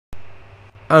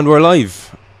And we're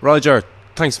live. Roger,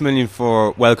 thanks a million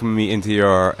for welcoming me into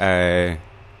your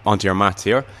onto your mats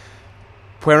here.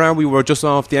 Where are we? We're just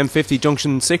off the M50,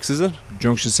 Junction 6, is it?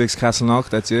 Junction 6, Castleknock,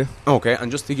 that's it. Okay, and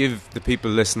just to give the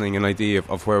people listening an idea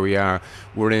of where we are,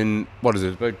 we're in, what is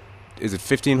it, about, is it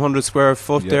 1,500 square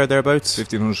foot thereabouts?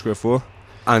 1,500 square foot.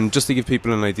 And just to give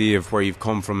people an idea of where you've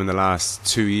come from in the last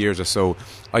 2 years or so,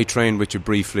 I trained with you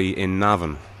briefly in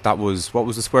Navan. That was, what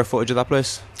was the square footage of that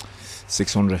place?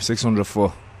 600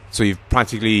 foot. So you've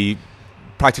practically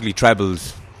trebled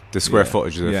the square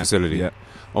footage of the facility. Yeah.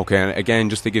 Okay, and again,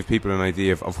 just to give people an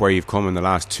idea of where you've come in the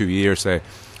last 2 years, say,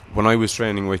 when I was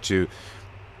training with you,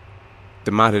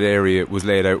 the matted area was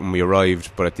laid out when we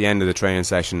arrived, but at the end of the training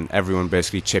session, everyone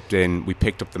basically chipped in. We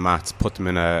picked up the mats, put them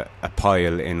in a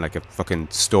pile in like a fucking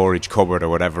storage cupboard or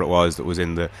whatever it was that was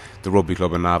in the rugby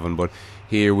club in Navan. But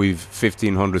here we've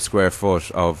 1,500 square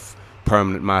foot of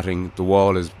permanent matting. The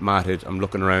wall is matted. I'm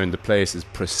looking around, the place is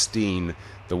pristine.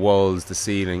 The walls, the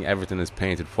ceiling, everything is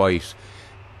painted white.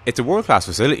 It's a world-class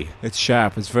facility. It's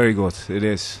sharp, it's very good, it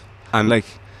is. And like,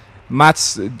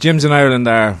 mats, gyms in Ireland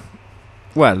are,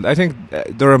 well, I think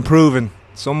they're improving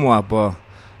somewhat, but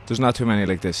there's not too many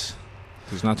like this.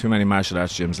 There's not too many martial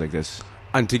arts gyms like this.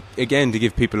 And to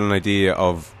give people an idea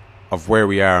of where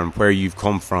we are and where you've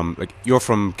come from, like, you're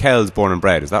from Kells, born and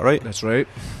bred, is that right? That's right.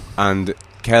 And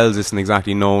Kells isn't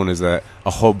exactly known as a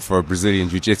hub for Brazilian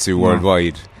Jiu Jitsu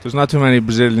worldwide. There's not too many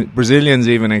Brazilians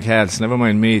even in Kells, never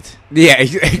mind meat. Yeah,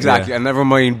 exactly. Yeah. And never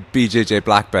mind BJJ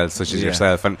black belts such as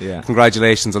yourself. And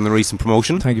congratulations on the recent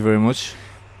promotion. Thank you very much.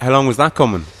 How long was that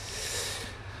coming?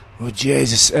 Oh,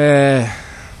 Jesus. 12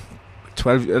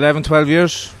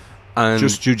 years. And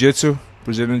just Jiu-Jitsu,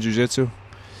 Brazilian Jiu-Jitsu.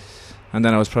 And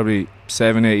then I was probably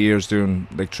 7-8 years doing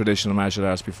like traditional martial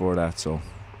arts before that, so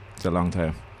it's a long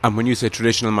time. And when you say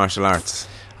traditional martial arts?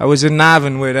 I was in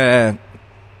Navan with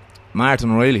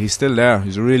Martin O'Reilly. He's still there.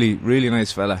 He's a really, really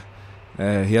nice fella.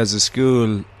 He has a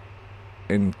school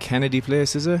in Kennedy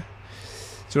Place, is it?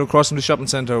 So across from the shopping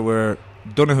centre where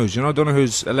Donoghue's, you know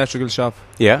Donoghue's electrical shop?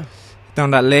 Yeah.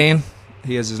 Down that lane,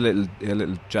 he has his little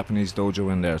Japanese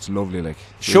dojo in there. It's lovely, like.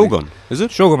 Shogun, is it?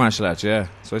 Shogun martial arts, yeah.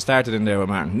 So I started in there with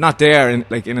Martin. Not there,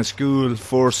 in a school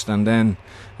first, and then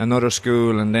another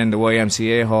school, and then the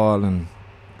YMCA hall, and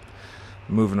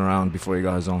moving around before he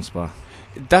got his own spot.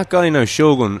 That guy now,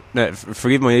 Shogun,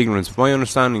 forgive my ignorance, my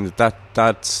understanding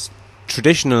that's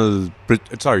traditional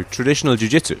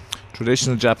jiu-jitsu.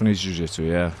 Traditional Japanese jiu-jitsu,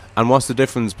 yeah. And what's the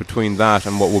difference between that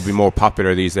and what would be more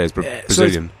popular these days,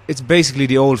 Brazilian? So it's basically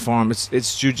the old form.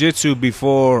 It's jiu-jitsu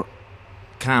before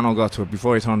Kano got to it,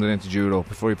 before he turned it into judo,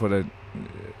 before he put it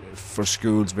for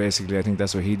schools, basically. I think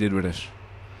that's what he did with it.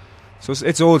 So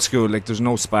it's old school, like there's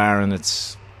no sparring,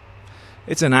 it's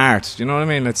an art, you know what I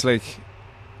mean? It's like,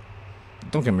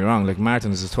 don't get me wrong, like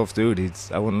Martin is a tough dude.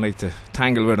 I wouldn't like to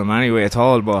tangle with him anyway at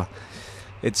all, but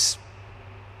it's,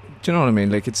 do you know what I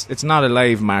mean? Like it's not a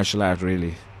live martial art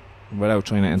really, without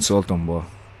trying to insult him, but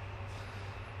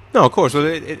no, of course. Well,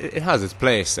 it has its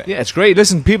place. Yeah, it's great.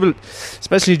 Listen, people,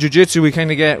 especially jiu-jitsu, we're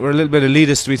a little bit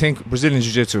elitist. We think Brazilian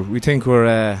jiu-jitsu, we think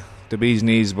we're the bee's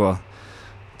knees, but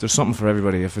there's something for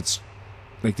everybody. If it's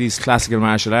like these classical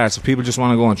martial arts, if people just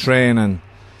want to go and train, and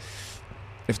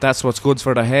if that's what's good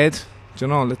for their head, you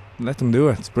know, let them do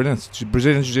it. It's brilliant.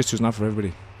 Brazilian jiu-jitsu is not for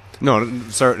everybody. No,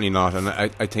 certainly not. And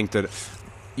I think that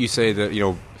you say that, you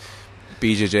know,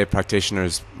 BJJ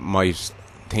practitioners might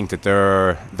think that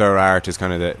their art is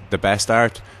kind of the best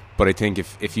art, but I think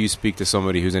if you speak to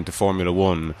somebody who's into Formula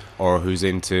 1 or who's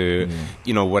into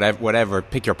you know, whatever,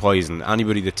 pick your poison,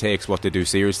 anybody that takes what they do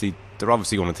seriously, they're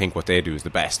obviously going to think what they do is the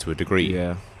best to a degree.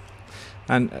 Yeah.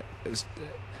 And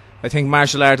I think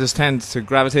martial artists tend to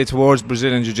gravitate towards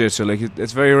Brazilian Jiu-Jitsu. Like,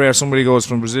 it's very rare somebody goes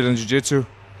from Brazilian Jiu-Jitsu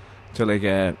to like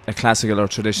a classical or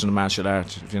traditional martial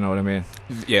art, if you know what I mean.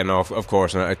 Yeah, no, of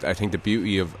course. And I think the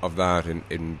beauty of that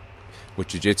in with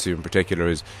Jiu-Jitsu in particular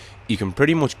is you can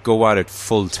pretty much go at it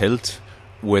full tilt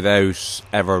without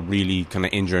ever really kind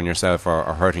of injuring yourself or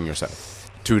hurting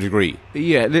yourself to a degree.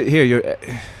 Yeah, here you're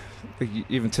like,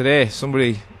 even today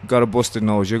somebody got a busted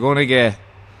nose, you're going to get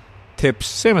tips,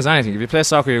 same as anything. If you play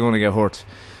soccer, you're going to get hurt.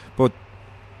 But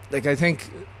like, I think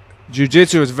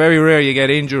Jiu-Jitsu, is very rare you get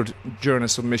injured during a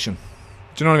submission.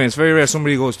 Do you know what I mean? It's very rare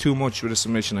somebody goes too much with a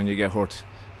submission and you get hurt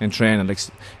in training. Like,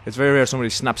 it's very rare somebody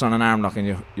snaps on an arm lock and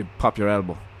you pop your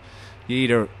elbow. You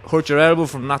either hurt your elbow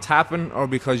from not tapping, or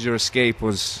because your escape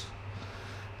was,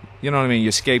 you know what I mean, you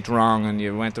escaped wrong and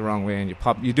you went the wrong way, and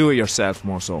you do it yourself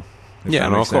more so. Yeah,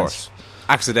 no, of course.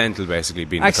 Accidental, basically,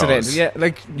 being accidental, the cause. yeah.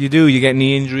 Like, you get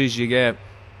knee injuries, you get,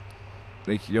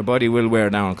 like, your body will wear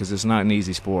down because it's not an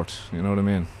easy sport, you know what I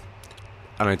mean?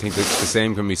 And I think that the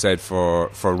same can be said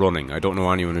for running. I don't know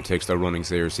anyone who takes their running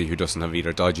seriously who doesn't have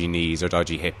either dodgy knees or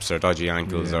dodgy hips or dodgy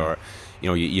ankles, or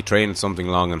you train something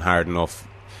long and hard enough,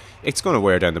 it's going to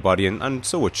wear down the body, and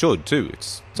so it should too.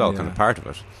 It's all kind of part of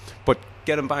it. But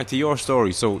getting back to your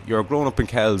story, so you're growing up in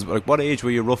Kells. Like, what age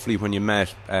were you roughly when you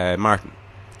met Martin?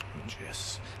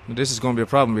 Yes. Now, this is going to be a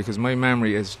problem because my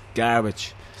memory is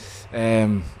garbage.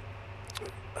 I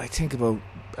think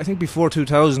before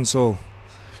 2000. So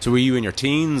were you in your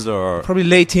teens or probably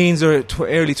late teens or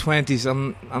early 20s?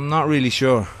 I'm not really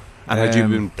sure. And had you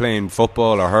been playing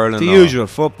football or hurling? The usual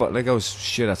football. Like, I was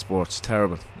shit at sports.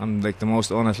 Terrible. I'm like the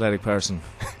most unathletic person.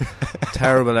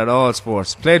 Terrible at all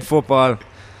sports. Played football,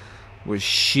 was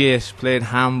shit. Played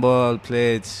handball.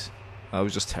 I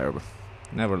was just terrible.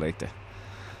 Never liked it.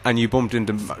 And you bumped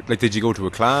into, like, did you go to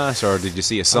a class or did you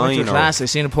see a sign? I went to a class. I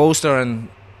seen a poster and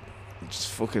just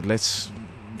fuck it. Let's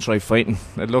try fighting.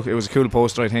 It was a cool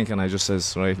poster, I think, and I just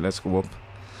says, right, let's go up.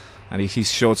 And he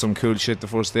showed some cool shit the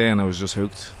first day, and I was just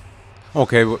hooked.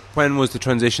 Okay, but when was the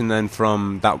transition then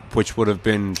from that, which would have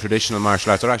been traditional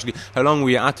martial arts, or actually, how long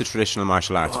were you at the traditional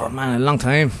martial arts for? Oh man, a long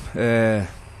time.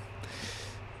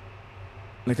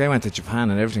 Like, I went to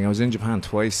Japan and everything. I was in Japan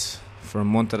twice for a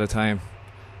month at a time,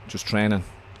 just training,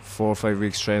 4 or 5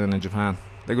 weeks training in Japan.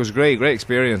 Like, it was a great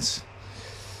experience.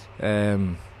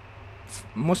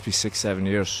 Must be 6-7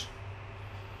 years.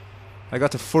 I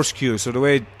got the first cue. So the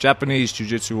way Japanese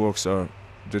jiu-jitsu works, or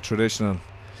the traditional,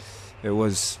 it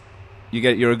was,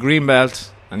 you're a green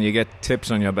belt and you get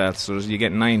tips on your belt. So you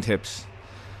get 9 tips,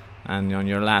 and on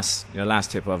your last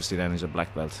tip obviously then is a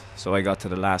black belt. So I got to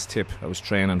the last tip. I was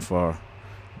training for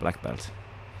black belt.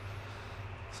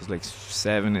 So it's like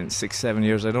 6-7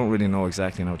 years. I don't really know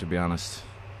exactly now, to be honest.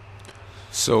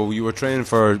 So you were training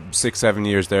for 6-7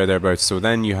 years thereabouts. So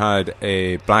then you had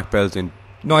a black belt in.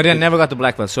 No, I never got the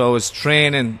black belt. So I was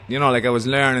training, like I was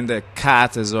learning the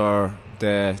katas or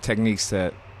the techniques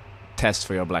to test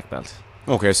for your black belt.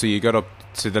 Okay, so you got up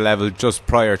to the level just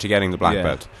prior to getting the black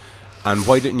belt. And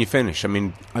why didn't you finish? I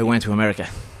mean, I went to America.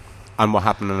 And what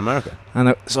happened in America?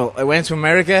 So I went to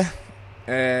America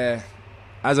I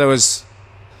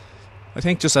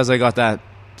think just as I got that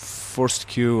first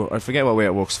cue, I forget what way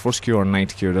it works, first cue or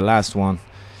 9th cue, the last one.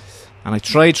 And I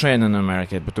tried training in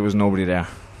America, but there was nobody there.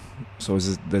 So it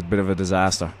was a bit of a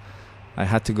disaster. I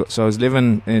had to go. So I was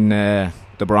living in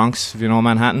the Bronx, if you know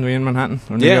Manhattan. Were you in Manhattan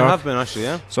or New York? Yeah, I have been actually,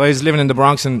 yeah. So I was living in the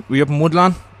Bronx, and were you up in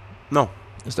Woodlawn? No.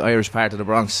 It's the Irish part of the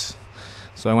Bronx.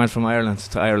 So I went from Ireland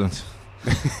to Ireland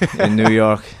in New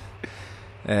York.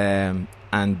 And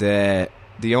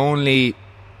the only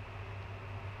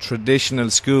traditional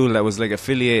school that was like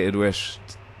affiliated with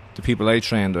the people I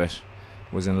trained with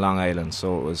was in Long Island.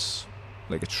 So it was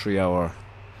like a 3-hour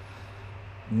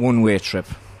one-way trip.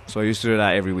 So I used to do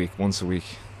that every week, once a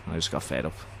week. I just got fed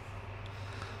up.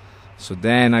 So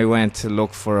then I went to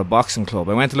look for a boxing club.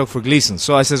 I went to look for Gleason's.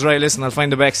 So I says, right, listen, I'll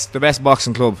find the best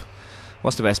boxing club.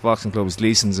 What's the best boxing club? It's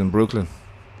Gleason's in Brooklyn.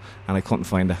 And I couldn't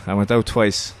find it. I went out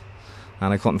twice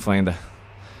and I couldn't find it.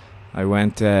 I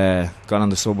went, got on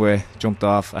the subway, jumped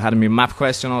off. I had my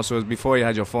MapQuest, so it was before you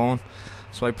had your phone.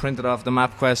 So I printed off the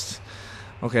MapQuest.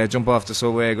 Okay, I jump off the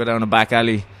subway, go down a back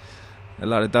alley. A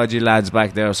lot of dodgy lads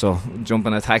back there, so jump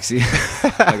in a taxi.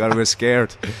 I got a bit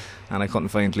scared and I couldn't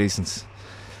find Gleason's.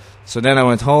 So then I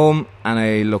went home and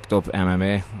I looked up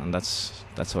MMA, and that's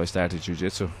how I started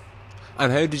jiu-jitsu.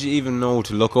 And how did you even know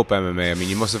to look up MMA? I mean,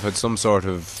 you must have had some sort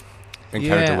of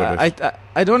encounter with it.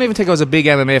 I don't even think I was a big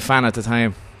MMA fan at the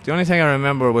time. The only thing I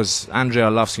remember was Andrei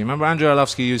Arlovsky. Remember Andrei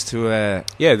Arlovsky used to...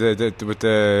 with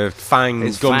the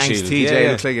fangs, gum shield.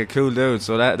 TJ looked like a cool dude.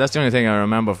 So that's the only thing I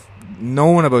remember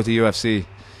knowing about the UFC.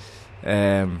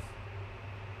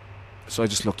 So I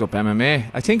just looked up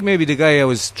MMA. I think maybe the guy I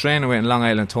was training with in Long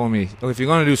Island told me, look, if you're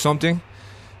going to do something,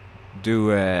 go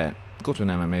to an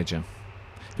MMA gym.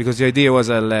 Because the idea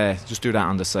was I'll just do that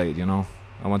on the side,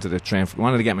 I wanted to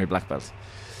get my black belt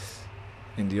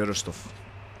in the other stuff.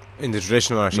 In the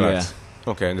traditional martial arts?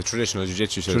 Okay, in the traditional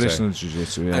jiu-jitsu, Traditional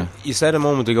jiu-jitsu, yeah. You said a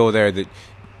moment ago there that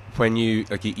when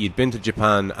you'd been to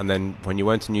Japan, and then when you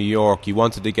went to New York, you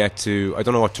wanted to get to, I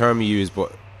don't know what term you used,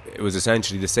 but it was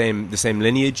essentially the same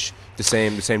lineage, the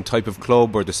same type of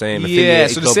club, or the same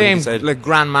affiliated club. Yeah, so the same, like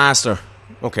Grandmaster.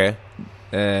 Okay.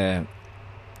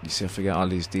 You see, I forget all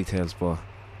these details, but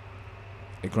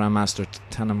a Grandmaster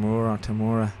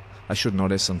Tamura. I should know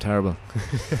this, I'm terrible.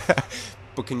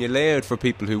 But can you lay out for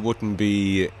people who wouldn't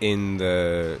be in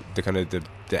the kind of the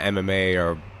MMA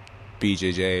or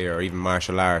BJJ or even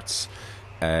martial arts,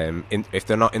 if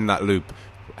they're not in that loop,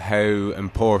 how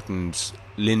important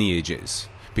lineage is?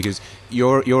 Because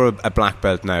you're a black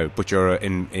belt now, but you're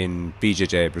in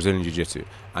BJJ, Brazilian Jiu Jitsu,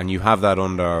 and you have that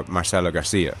under Marcelo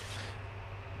Garcia.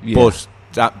 Yeah. But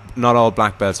that not all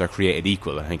black belts are created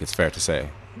equal. I think it's fair to say.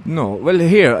 No, well,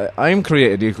 here I'm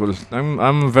created equal. I'm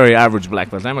a very average black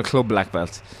belt. I'm a club black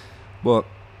belt, but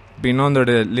being under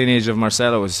the lineage of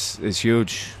Marcelo is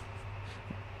huge.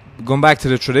 Going back to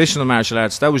the traditional martial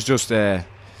arts, that was just I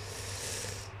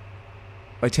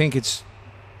think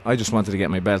I just wanted to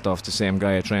get my belt off the same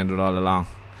guy I trained with all along,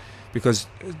 because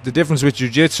the difference with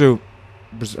jiu-jitsu,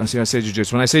 I say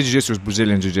jiu-jitsu, when I say jiu-jitsu, it's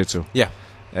Brazilian jiu-jitsu. Yeah.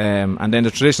 And then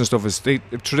the traditional stuff is the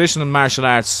traditional martial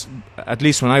arts, at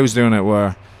least when I was doing it,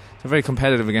 they're very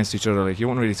competitive against each other. Like, you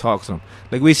wouldn't really talk to them.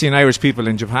 Like, we seen Irish people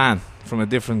in Japan from a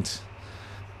different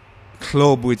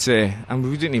club, we'd say, and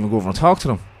we didn't even go over and talk to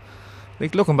them.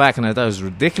 Like, looking back on it, that was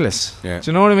ridiculous. Yeah. Do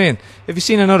you know what I mean? If you've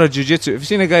seen another jiu-jitsu, if you've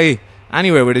seen a guy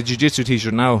anywhere with a jiu-jitsu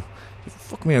t-shirt now,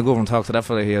 fuck me, I'll go over and talk to that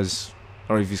fella. He has,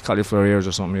 or if he's cauliflower ears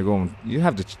or something, you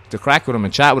have the crack with him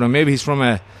and chat with him. Maybe he's from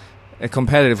a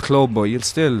competitive club, but you'll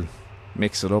still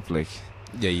mix it up, like.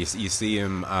 Yeah, you see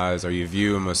him as, or you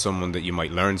view him as someone that you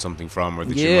might learn something from, or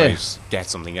that you might get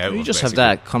something out of. You just basically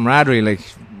have that camaraderie, like,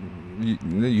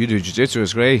 you do jiu-jitsu,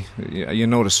 it's great. You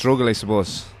know the struggle, I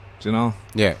suppose. Do you know?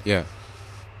 Yeah, yeah.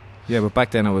 Yeah, but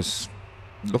back then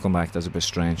looking back, that's a bit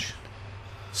strange.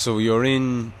 So you're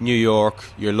in New York,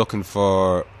 you're looking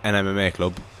for an MMA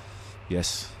club.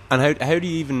 Yes. And how do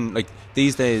you even, like,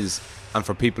 these days, and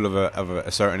for people of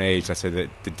a certain age, let's say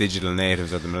the digital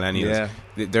natives or the millennials,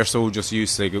 they're so just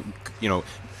used to,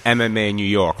 MMA New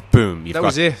York, boom, you've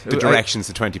got the directions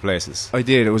to 20 places. I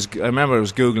did. I remember it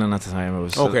was Googling at the time. It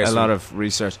was a lot of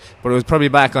research, but it was probably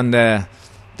back on the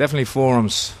definitely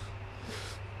forums.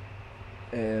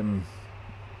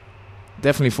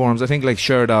 Definitely forums. I think like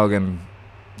Sherdog and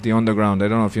the Underground. I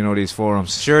don't know if you know these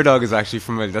forums. Sherdog is actually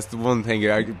familiar. That's the one thing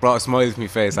I brought a smile to my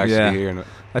face actually hearing it.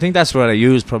 I think that's what I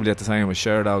used probably at the time, was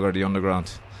Sherdog or the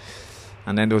Underground,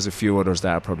 and then there was a few others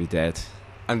that are probably dead.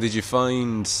 And did you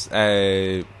find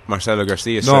Marcelo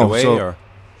Garcia straight away? Or?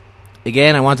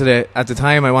 Again, I wanted it at the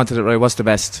time. I wanted it right. What's the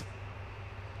best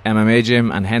MMA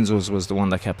gym? And Henzo's was the one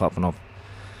that kept popping up.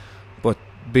 But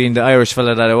being the Irish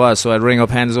fella that I was, so I'd ring up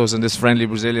Henzo's, and this friendly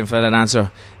Brazilian fella would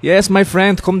answer, "Yes, my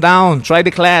friend, come down, try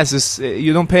the class.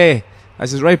 You don't pay." I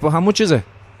says, "Right, but how much is it?"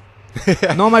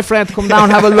 "No, my friend, come down,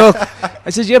 have a look."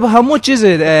 I says, "Yeah, but how much is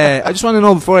it? I just want to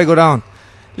know before I go down."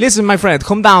 "Listen, my friend,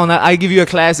 come down. I give you a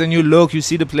class, and you look, you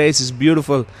see the place is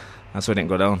beautiful." That's why I didn't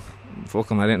go down. Fuck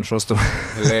him, I didn't trust him.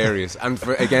 Hilarious. And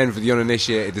for the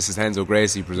uninitiated, this is Henzo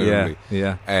Gracie, presumably.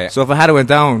 Yeah. So if I had went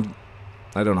down,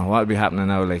 I don't know what would be happening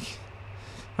now. Like,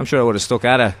 I'm sure I would have stuck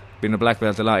at it, been a black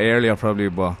belt a lot earlier, probably,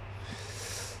 but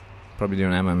probably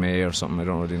doing MMA or something. I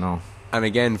don't really know. And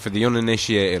again, for the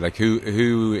uninitiated, like,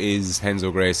 who is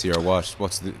Henzo Gracie, or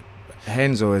what's the?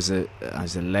 Henzo is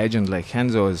a legend. Like,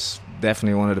 Henzo is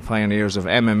definitely one of the pioneers of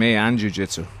MMA and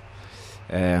Jiu-Jitsu.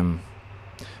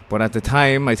 But at the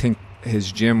time, I think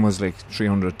his gym was like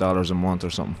 $300 a month or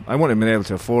something. I wouldn't have been able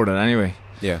to afford it anyway.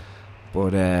 Yeah.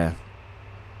 But the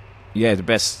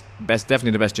best,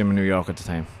 definitely the best gym in New York at the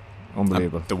time.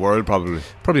 Unbelievable. The world, probably.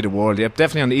 Probably the world. Yeah,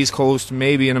 definitely on the East Coast,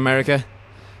 maybe in America.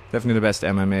 Definitely the best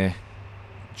MMA,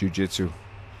 Jiu-Jitsu.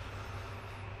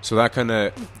 So that kind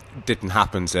of didn't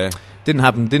happen, say? Didn't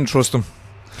happen. Didn't trust them.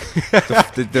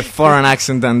 the foreign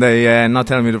accent and the not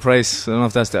telling me the price. I don't know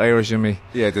if that's the Irish in me.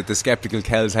 Yeah, the skeptical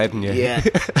Kel's head in you. Yeah.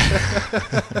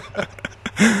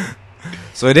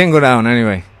 So I didn't go down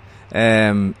anyway.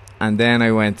 And then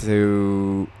I went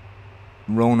to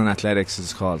Ronin Athletics,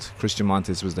 it's called. Christian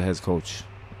Montes was the head coach.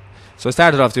 So I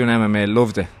started off doing MMA,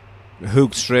 loved it.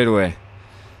 Hooked straight away.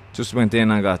 Just went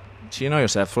in and got, you know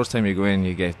yourself, first time you go in,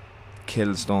 you get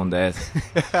killed stone dead.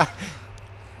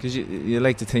 Because you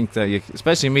like to think that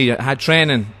especially me, I had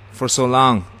training for so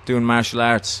long doing martial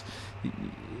arts.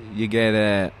 You get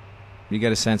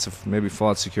a sense of maybe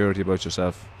false security about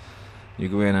yourself. You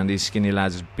go in and these skinny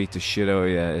lads beat the shit out of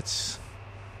you. It's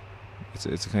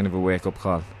a kind of a wake up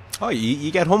call. Oh,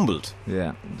 you get humbled.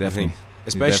 Yeah, definitely.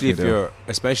 Especially if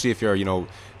you're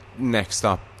next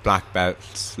stop black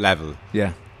belt level.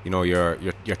 Yeah. You're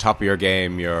top of your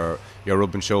game. You're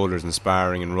rubbing shoulders and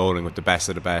sparring and rolling with the best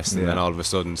of the best, and then all of a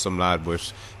sudden some lad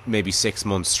with maybe 6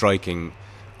 months striking,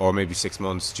 or maybe 6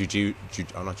 months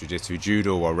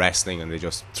judo or wrestling, and they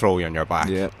just throw you on your back.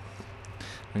 Yeah.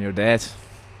 And you're dead.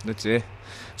 That's it.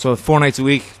 So 4 nights a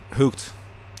week, hooked.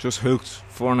 Just hooked.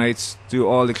 4 nights, do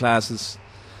all the classes.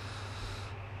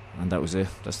 And that was it.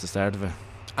 That's the start of it.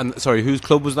 And sorry, whose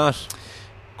club was that?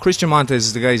 Christian Montes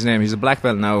is the guy's name. He's a black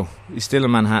belt now. He's still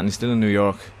in Manhattan. He's still in New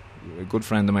York. A good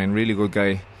friend of mine. Really good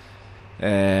guy.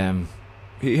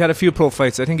 he had a few pro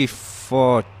fights. I think he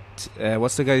fought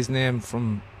what's the guy's name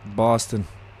from Boston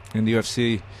in the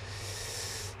UFC?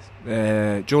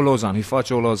 Joe Lozon. He fought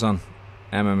Joe Lozon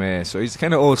MMA, so he's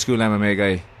kind of old school MMA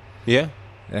guy. Yeah.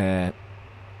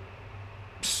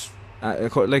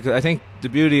 Like I think the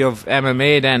beauty of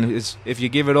MMA then is if you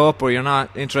give it up or you're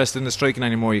not interested in the striking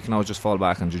anymore, you can always just fall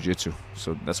back on jiu-jitsu.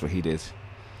 So that's what he did.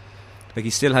 Like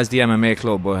he still has the MMA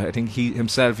club, but I think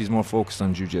he's more focused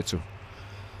on jiu-jitsu.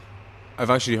 I've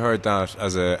actually heard that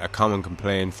as a common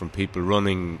complaint from people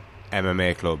running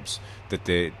MMA clubs, that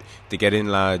they get in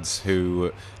lads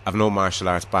who have no martial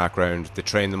arts background, they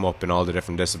train them up in all the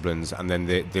different disciplines, and then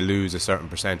they lose a certain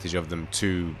percentage of them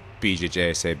to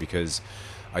BJJ, say, because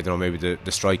I don't know, maybe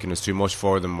the striking is too much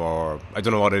for them, or I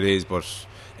don't know what it is, but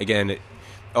again,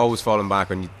 always falling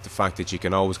back on the fact that you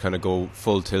can always kind of go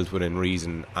full tilt within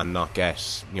reason and not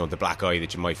get, you know, the black eye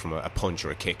that you might from a punch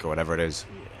or a kick or whatever it is.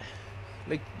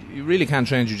 Like, you really can't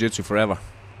train jiu-jitsu forever.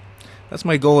 That's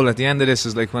my goal at the end of this,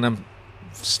 is like when I'm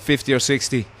 50 or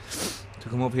 60 to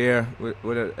come up here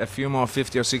with a few more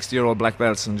 50 or 60 year old black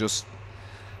belts and just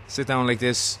sit down like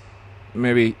this,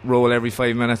 maybe roll every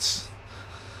 5 minutes,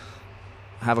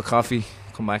 have a coffee,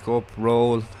 come back up,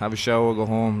 roll, have a shower, go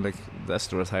home. Like, that's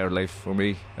the retired life for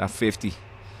me at 50.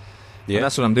 Yeah, and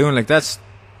that's what I'm doing. Like that's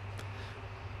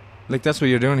what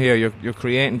you're doing here. You're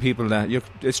creating people that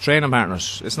it's training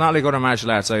partners. It's not like other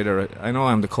martial arts either. I know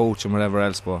I'm the coach and whatever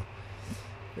else, but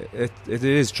it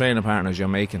is training partners you're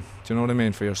making. Do you know what I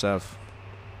mean, for yourself?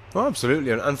 Oh,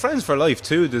 absolutely, and friends for life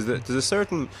too. There's a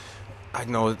certain, I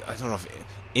don't know if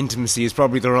intimacy is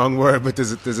probably the wrong word, but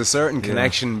there's a certain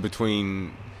connection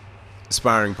between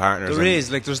sparring partners. There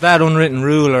is, like, there's that unwritten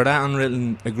rule or that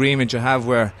unwritten agreement you have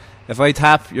where if I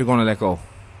tap, you're going to let go,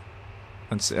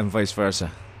 and vice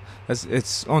versa.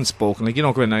 It's unspoken. Like, you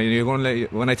don't go in now, you're going to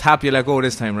when I tap, you let go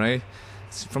this time, right?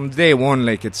 It's from day one,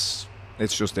 like it's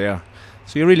just there.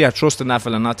 So you really are trusting that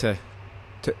fella not to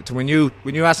when you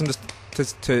ask him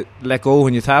to let go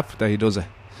when you tap, that he does it.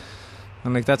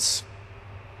 And like, that's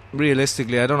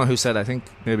realistically, I don't know who said it, I think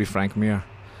maybe Frank Mir.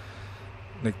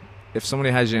 Like, if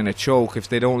somebody has you in a choke, if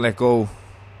they don't let go,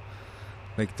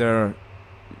 like their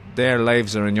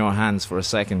lives are in your hands for a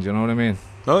second. You know what I mean?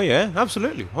 Oh yeah,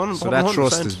 absolutely. 100%. So that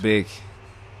trust is big.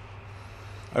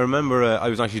 I remember I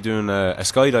was actually doing a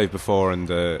skydive before,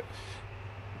 and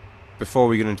before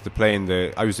we got into the plane,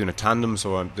 I was doing a tandem,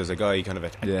 so there's a guy kind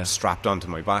of strapped onto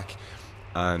my back,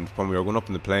 and when we were going up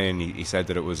in the plane, he said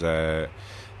that it was a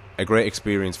great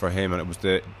experience for him, and it was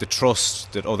the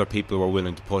trust that other people were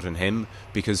willing to put in him,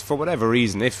 because for whatever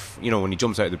reason, if, you know, when he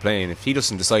jumps out of the plane, if he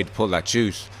doesn't decide to pull that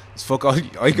chute, it's fuck all,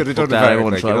 I could have done that. I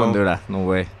wouldn't do that, no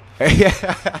way.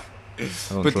 Yeah.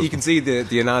 But you can see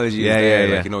the analogy is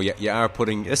there. Like, you know, you are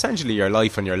putting essentially your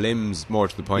life and your limbs, more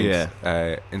to the point,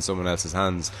 in someone else's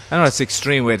hands. I know it's an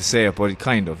extreme way to say it, but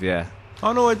kind of, yeah.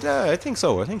 Oh no, I think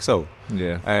so.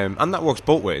 Yeah. And that works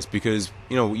both ways, because,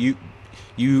 you know,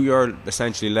 you're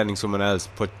essentially letting someone else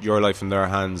put your life in their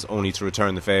hands, only to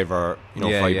return the favour, you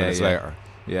know, 5 minutes later.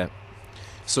 Yeah.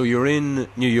 So you're in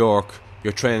New York,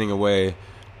 you're training away,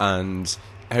 and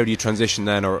how do you transition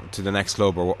then, or to the next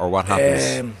club, or what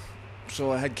happens?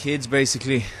 So I had kids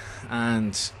basically,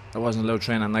 and I wasn't allowed to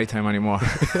train at night time anymore.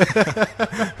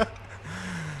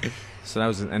 So that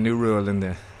was a new rule in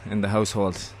the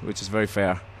household, which is very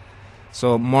fair.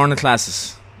 So morning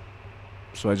classes.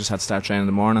 So I just had to start training in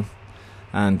the morning.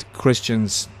 And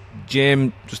Christian's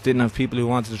gym just didn't have people who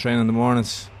wanted to train in the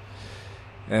mornings.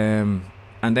 And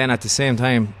then at the same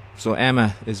time, so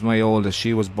Emma is my oldest.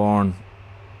 She was born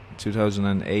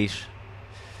 2008.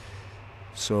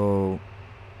 So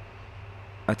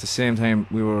at the same time,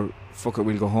 we were, fuck it,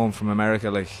 we'll go home from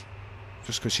America, like,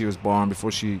 just because she was born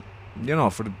before she, you know,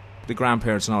 for the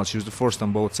grandparents and all, she was the first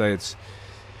on both sides.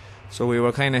 So we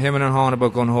were kind of hemming and hawing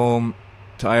about going home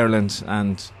to Ireland,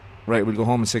 and right, we'll go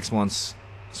home in 6 months.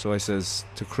 So I says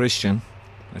to Christian,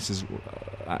 I says,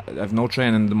 I have no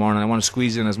training in the morning, I want to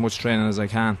squeeze in as much training as I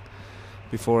can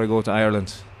before I go to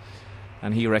Ireland.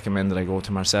 And he recommended I go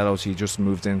to Marcelo's. He just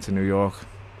moved into New York.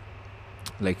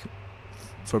 Like,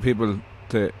 for people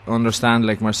to understand,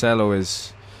 like, Marcelo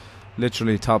is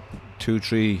literally top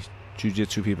 2-3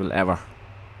 jiu-jitsu people ever,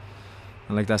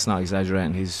 and like, that's not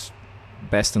exaggerating. He's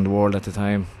best in the world at the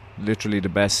time, literally the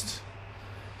best.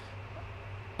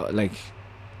 Like,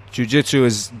 jiu-jitsu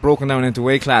is broken down into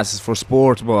weight classes for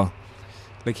sport, but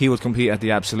like, he would compete at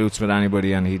the absolutes with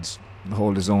anybody, and he'd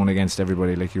hold his own against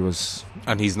everybody. Like, he was,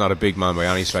 and he's not a big man by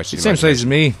any stretch. Same size as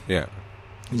me. Yeah,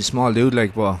 he's a small dude,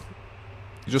 like, but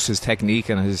just his technique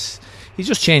and he's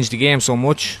just changed the game so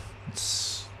much.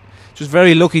 It's just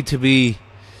very lucky to be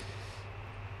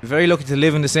very lucky to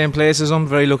live in the same place as him.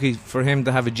 Very lucky for him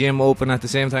to have a gym open at the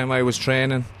same time I was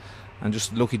training, and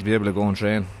just lucky to be able to go and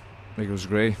train. Like, it was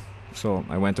great. So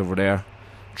I went over there,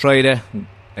 tried it, and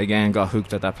again got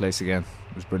hooked at that place again.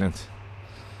 It was brilliant.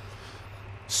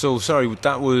 So sorry,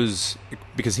 that was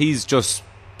because he's just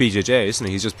BJJ, isn't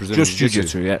he? He's just Brazilian Just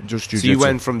Jiu-Jitsu, yeah, just Jiu-Jitsu. So you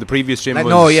went from the previous gym?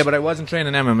 No, yeah, but I wasn't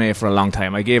training MMA for a long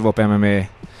time. I gave up MMA.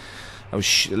 I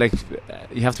was like,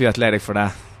 you have to be athletic for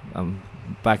that. I'm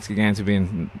back again to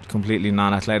being completely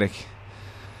non-athletic.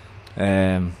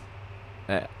 And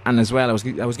as well, I was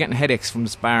getting headaches from the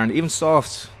sparring, even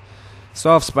soft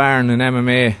sparring in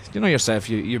MMA. You know yourself,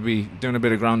 you'd be doing a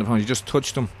bit of ground and pound. You just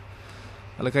touched them.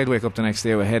 Like, I'd wake up the next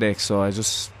day with headaches, so I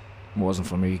just wasn't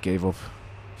for me. Gave up.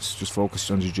 Just focused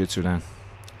on jiu-jitsu then.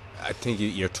 I think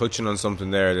you're touching on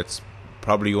something there that's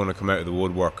probably going to come out of the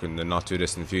woodwork in the not too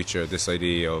distant future. This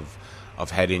idea of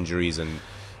head injuries and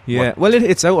well,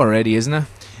 it's out already, isn't it?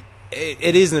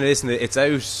 It isn't. It's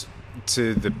out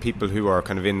to the people who are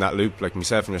kind of in that loop, like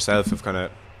myself and yourself, have kind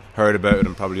of heard about it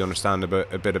and probably understand a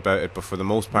bit about it. But for the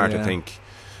most part, I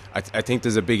think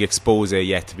there's a big expose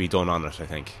yet to be done on it. I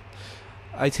think.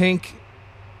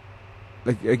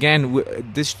 Like, again,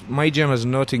 my gym has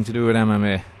nothing to do with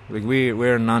MMA. Like,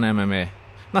 we're non-MMA.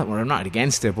 We're not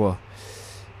against it, but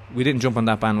we didn't jump on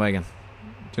that bandwagon.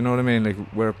 Do you know what I mean? Like,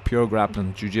 we're pure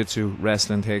grappling, jiu-jitsu,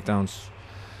 wrestling, takedowns.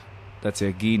 That's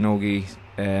it. Gi, no gi.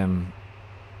 I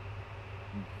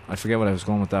forget what I was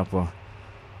going with that, but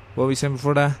what were we saying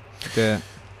before that?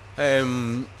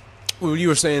 Well, you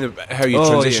were saying about how you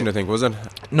transitioned, I think, was it?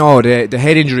 No, the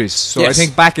head injuries. So yes. I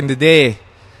think back in the day,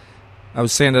 I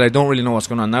was saying that I don't really know what's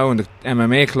going on now in the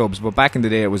MMA clubs, but back in the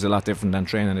day it was a lot different than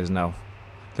training is now.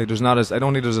 Like, I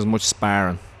don't think there's as much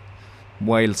sparring,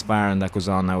 wild sparring that goes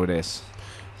on nowadays.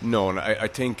 No, and I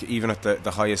think even at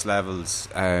the highest levels,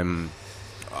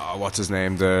 what's his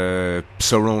name, the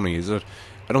Cerrone, is it?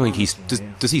 I don't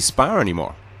think does he spar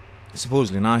anymore?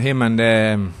 Supposedly not. Him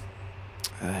and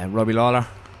Robbie Lawler.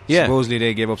 Yeah. Supposedly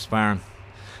they gave up sparring.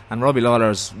 And Robbie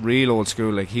Lawler's real old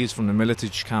school, like, he's from the military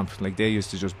camp. Like, they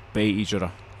used to just bait each other.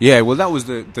 Yeah, well, that was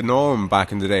the norm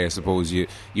back in the day, I suppose. You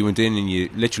went in and you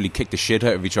literally kicked the shit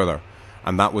out of each other,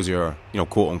 and that was your,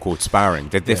 quote unquote sparring.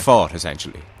 They fought,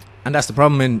 essentially. And that's the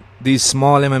problem in these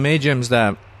small MMA gyms,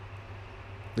 that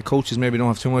the coaches maybe don't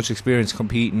have too much experience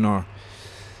competing, or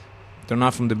they're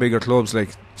not from the bigger clubs,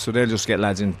 like, so they'll just get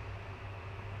lads in,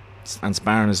 and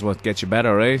sparring is what gets you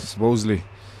better, right? Supposedly.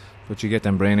 But you get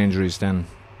them brain injuries then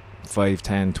 5,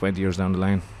 10, 20 years down the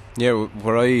line. Yeah,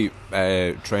 where I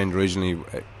trained originally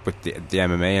with the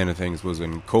MMA end of things was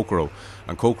in Kokoro,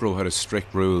 and Kokoro had a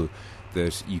strict rule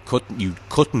that you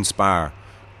couldn't spar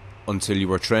until you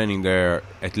were training there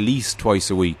at least twice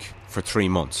a week for 3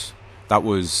 months. That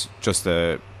was just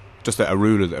a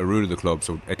rule of the club.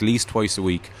 So at least twice a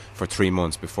week for 3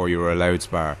 months before you were allowed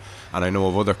spar. And I know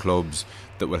of other clubs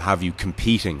that will have you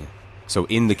competing, so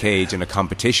in the cage in a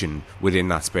competition within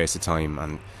that space of time,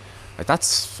 and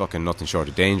that's fucking nothing short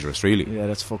of dangerous, really. Yeah,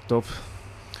 that's fucked up.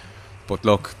 But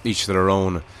look, each to their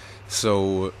own.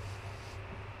 So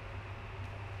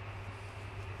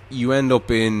you end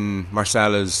up in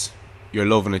Marcella's, you're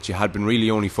loving it. You had been really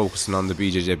only focusing on the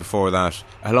BJJ before that.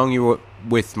 How long you were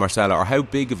with Marcella, or how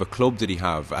big of a club did he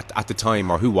have at the time,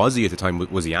 or who was he at the time?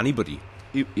 Was he anybody?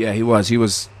 He was. It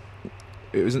was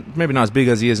maybe not as big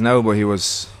as he is now, but he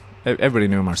was. Everybody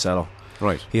knew Marcelo.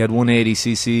 Right. He had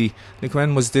 180cc. Like,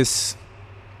 when was this?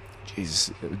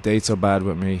 Jesus, dates are bad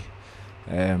with me.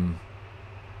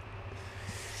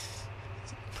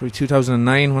 Probably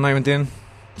 2009 when I went in.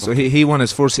 So he won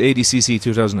his first 80cc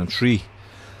 2003.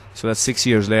 So that's 6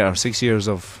 years later. 6 years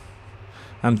of...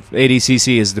 And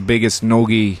 80cc is the biggest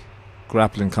no-gi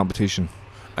grappling competition.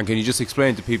 And can you just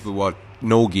explain to people what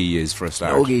no-gi is for a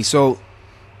start? No-gi, so...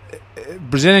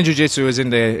 Brazilian Jiu Jitsu is in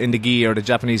the gi, or the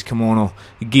Japanese kimono.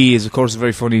 Gi is, of course, a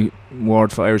very funny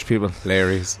word for Irish people.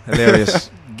 Hilarious.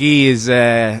 Gi is,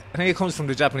 I think it comes from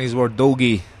the Japanese word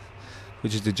dogi,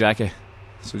 which is the jacket.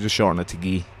 So just shorten it to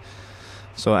gi.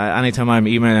 So anytime I'm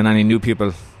emailing any new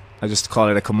people, I just call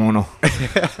it a kimono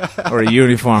or a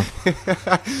uniform.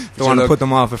 Don't want to put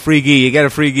them off. A free gi, you get a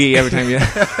free gi every time you...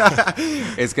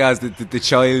 It's guys, the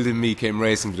child in me came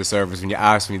racing to the service when you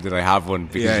asked me did I have one,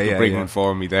 because you could bring one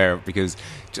for me there. Because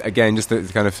again, just to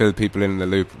kind of fill people in the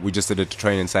loop, we just did a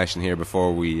training session here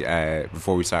before we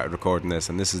started recording this,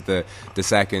 and this is the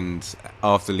second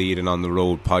Off the Lead and On the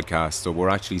Road podcast. So we're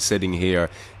actually sitting here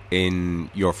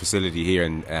in your facility here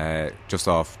in just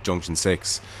off Junction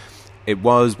 6. It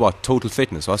was Total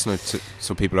Fitness, wasn't it?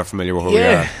 So people are familiar with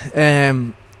where we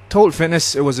are. Total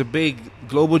Fitness. It was a big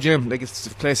global gym. Like, it's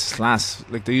the place is class.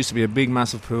 Like, there used to be a big,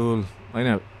 massive pool. I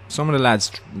know, some of the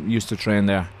lads used to train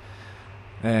there.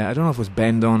 I don't know if it was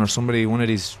Ben Dunn or somebody, one of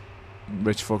these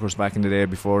rich fuckers back in the day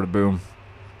before the boom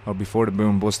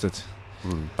busted.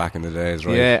 Back in the days,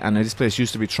 right? Yeah, and this place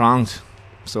used to be thronged,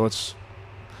 so it's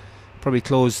probably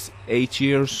closed 8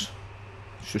 years.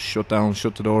 Just shut down,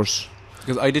 shut the doors.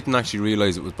 Because I didn't actually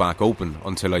realise it was back open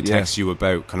until I texted you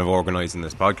about kind of organising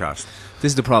this podcast.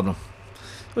 This is the problem.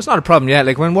 It's not a problem yet.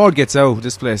 Like when word gets out,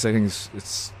 this place, I think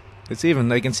it's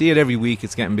even. I can see it every week.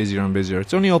 It's getting busier and busier.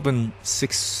 It's only open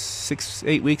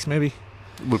 8 weeks maybe.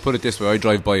 We'll put it this way: I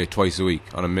drive by it twice a week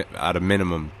at a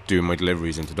minimum, doing my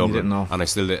deliveries into Dublin. You didn't know, and I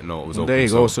still didn't know it was open. There you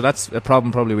go. So that's a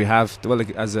problem probably we have. Well,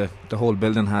 like, as the whole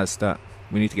building has, that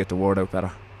we need to get the word out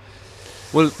better.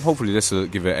 Well, hopefully this will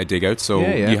give it a dig out. So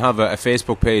yeah. You have a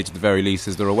Facebook page at the very least.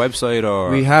 Is there a website or?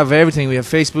 We have everything. We have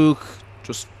Facebook.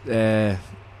 Just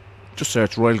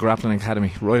search Royal Grappling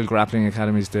Academy. Royal Grappling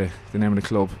Academy is the name of the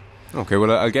club. Okay,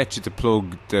 well I'll get you to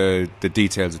plug the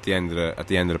details at the end of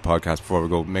the podcast before we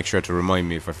go. Make sure to remind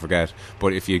me if I forget.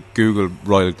 But if you Google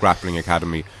Royal Grappling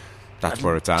Academy, that's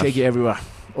where it's at. Take you everywhere.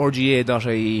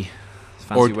 RGA.ie.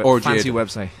 Fancy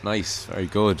website. Nice, very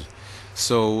good.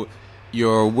 So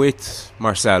you're with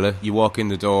Marcella. You walk in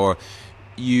the door.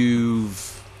 You're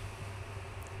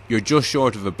just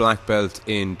short of a black belt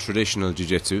in traditional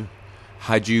jiu-jitsu.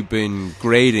 Had you been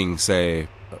grading, say,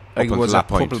 I was a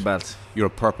purple belt. You're a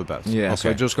purple belt. Yeah, okay. So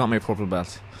I just got my purple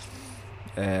belt.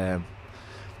 But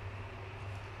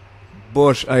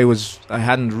I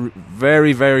hadn't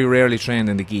very, very rarely trained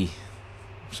in the gi.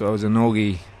 So I was a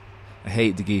no-gi. I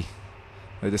hate the gi.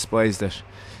 I despised it.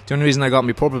 The only reason I got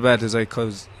my purple belt is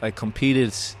because I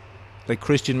competed, like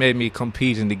Christian made me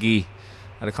compete in the gi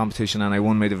at a competition, and I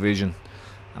won my division.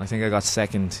 And I think I got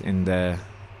second in the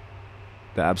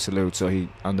absolute. So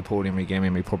on the podium he gave me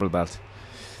my purple belt.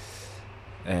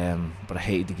 But I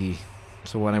hated the gi.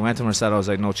 So when I went to Marcelo, I was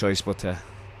like, no choice but to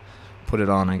put it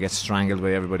on and get strangled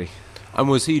by everybody. And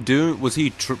was he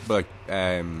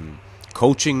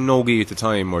coaching no-gi at the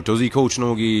time, or does he coach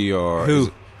no-gi, or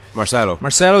who? Marcelo.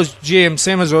 Marcelo's gym,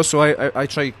 same as us. So I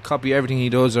try to copy everything he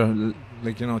does, or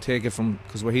take it from,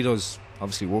 because what he does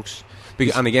obviously works.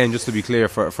 And again, just to be clear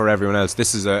for everyone else,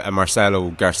 this is a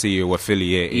Marcelo Garcia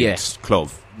affiliated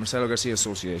club. Marcelo Garcia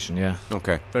Association, yeah.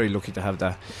 Okay. Very lucky to have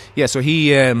that. Yeah, so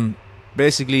he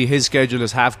basically his schedule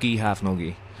is half gi, half no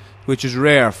gi, which is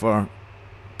rare for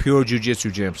pure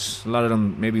jiu-jitsu gyms. A lot of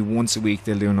them, maybe once a week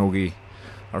they'll do no gi,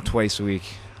 or twice a week.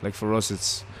 Like for us,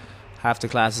 it's half the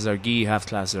classes are gi, half the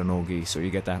classes are no gi, so you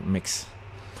get that mix.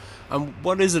 And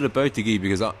what is it about the gi?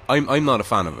 Because I'm not a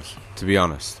fan of it, to be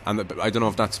honest. And I don't know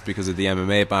if that's because of the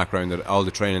MMA background, that all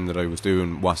the training that I was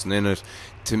doing wasn't in it.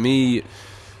 To me,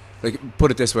 like,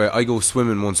 put it this way, I go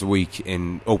swimming once a week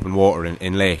in open water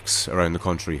in lakes around the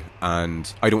country,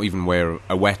 and I don't even wear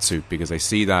a wetsuit because I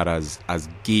see that as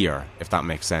gear, if that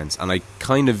makes sense. And I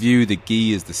kind of view the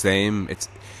gi as the same.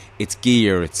 It's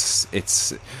gear, it's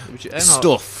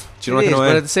stuff. Do you know what I mean?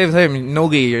 But at the same time, no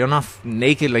gi, you're not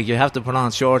naked. Like, you have to put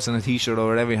on shorts and a t-shirt or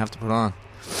whatever you have to put on.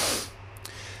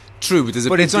 True, but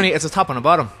it's a top and a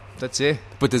bottom. That's it.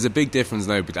 But there's a big difference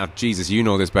now. But Jesus, you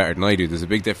know this better than I do. There's a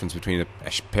big difference between a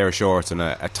pair of shorts and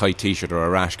a tight t-shirt or a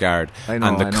rash guard,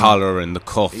 and the collar and the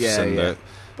cuffs and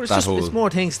but it's more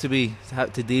things to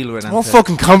deal with. It's more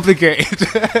fucking complicated.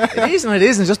 It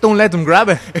isn't. Just don't let them grab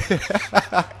it.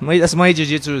 That's my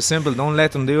jiu-jitsu is simple. Don't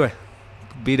let them do it.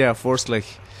 Be there first, like.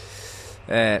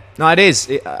 No, it is.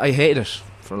 I hated it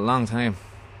for a long time,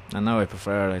 and now I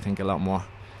prefer it, I think, a lot more.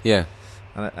 Yeah.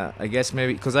 I guess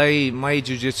maybe because my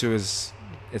jiu-jitsu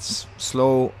it's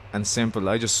slow and simple.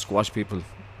 I just squash people,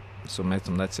 submit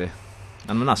them. That's it.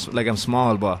 And I'm not I'm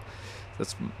small, but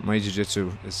that's my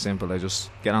jiu-jitsu is simple. I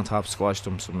just get on top, squash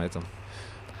them, submit them.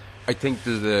 I think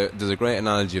there's a great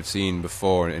analogy I've seen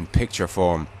before in picture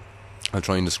form. I'll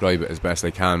try and describe it as best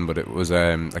I can, but it was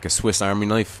like a Swiss Army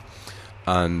knife,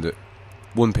 and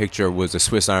one picture was a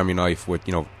Swiss Army knife with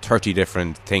 30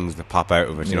 different things that pop out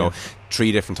of it.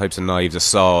 3 different types of knives: a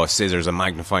saw, a scissors, a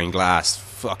magnifying glass,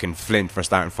 fucking flint for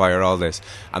starting fire, all this.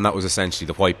 And that was essentially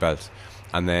the white belt.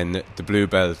 And then the blue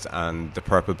belt and the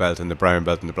purple belt and the brown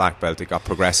belt and the black belt, it got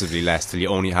progressively less till you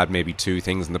only had maybe 2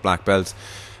 things in the black belt.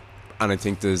 And I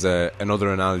think there's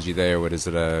another analogy there. What is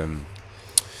it?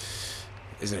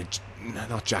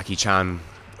 Not Jackie Chan?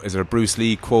 Is it a Bruce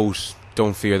Lee quote?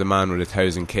 Don't fear the man with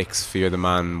 1,000 kicks, fear the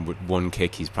man with 1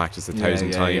 kick he's practiced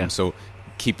 1,000 times. Yeah. So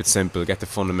keep it simple, get the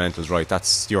fundamentals right.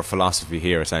 That's your philosophy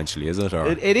here, essentially, is it? Or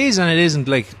it is, and it isn't.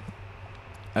 Like,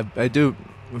 I do.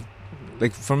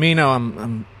 Like, for me now,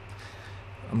 I'm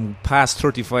past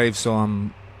 35, so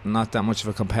I'm not that much of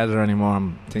a competitor anymore.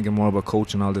 I'm thinking more about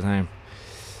coaching all the time.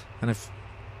 And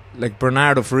like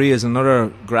Bernardo Faria is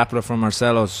another grappler from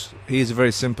Marcelo's. He has a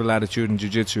very simple attitude in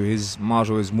jiu-jitsu. His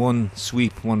motto is one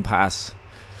sweep, one pass,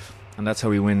 and that's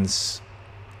how he wins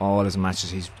all his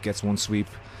matches. He gets one sweep,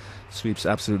 sweeps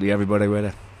absolutely everybody with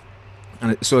it.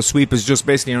 And so a sweep is just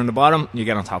basically you're on the bottom, you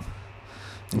get on top.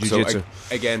 In jiu-jitsu.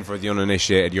 So again, for the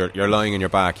uninitiated, you're lying on your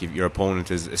back. Your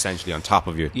opponent is essentially on top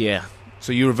of you. Yeah.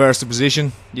 So you reverse the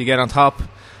position, you get on top,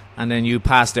 and then you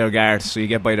pass their guard, so you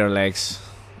get by their legs,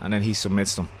 and then he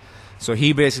submits them. So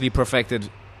he basically perfected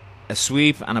a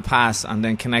sweep and a pass and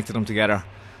then connected them together,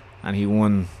 and he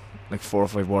won like 4 or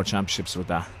 5 world championships with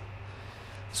that.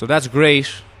 So that's great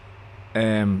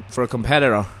for a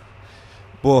competitor.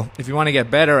 But if you want to get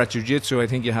better at jiu-jitsu, I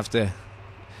think you have to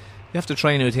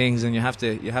try new things, and you have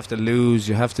to lose,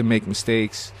 you have to make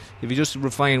mistakes. If you just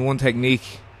refine one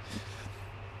technique,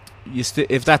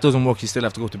 if that doesn't work, you still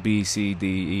have to go to B, C, D,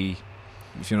 E.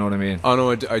 If you know what I mean. Oh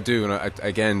no, I do, and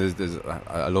again,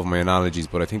 I love my analogies,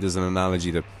 but I think there's an analogy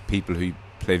that people who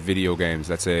play video games,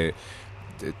 let's say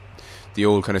the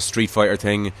old kind of Street Fighter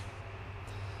thing.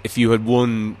 If you had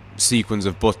one sequence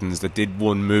of buttons that did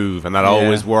one move and that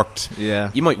always worked,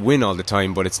 you might win all the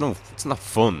time, but it's not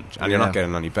fun, and you're not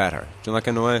getting any better. Do you know that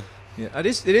kind of way? Yeah, it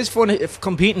is fun if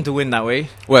competing to win that way.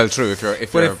 Well, true. If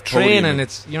you're training,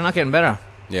 you're not getting better.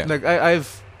 Yeah, like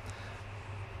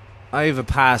I've a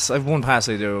pass. I've one pass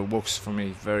I do. It works for me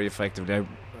very effectively.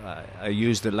 I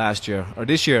used it last year or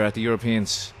this year at the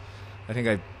Europeans. I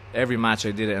think every match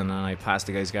I did it, and I passed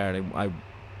the guy's guard.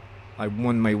 I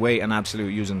won my weight in absolute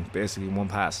using basically one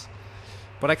pass.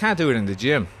 But I can't do it in the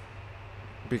gym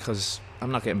because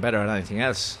I'm not getting better at anything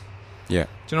else. Yeah. Do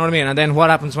you know what I mean? And then what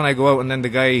happens when I go out and then the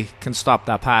guy can stop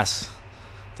that pass?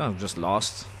 Then I'm just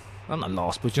lost. I'm not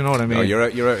lost, but you know what I mean? No, you're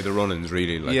out of the run-ins,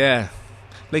 really. Yeah.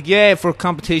 For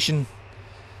competition,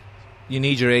 you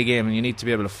need your A game and you need to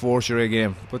be able to force your A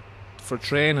game. But for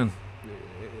training,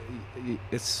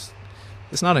 it's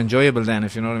not enjoyable then,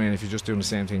 if you know what I mean, if you're just doing the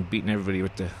same thing, beating everybody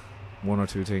with the one or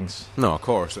two things. No, of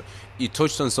course. You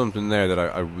touched on something there that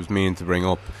I was meaning to bring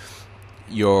up.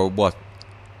 You're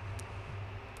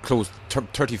close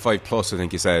 35 plus, I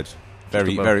think you said.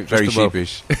 Very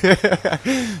sheepish.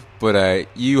 But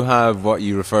you have what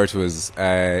you refer to as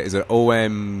is it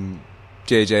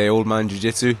OMJJ, Old Man Jiu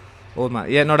Jitsu? Old Man.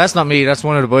 Yeah, no, that's not me. That's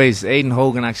one of the boys, Aidan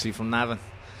Hogan, actually from Navan.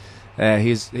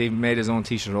 He made his own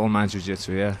T-shirt, Old Man Jiu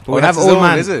Jitsu. Yeah, but we have Old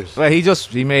Man. Is it? Well,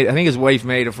 he made. I think his wife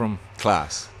made it from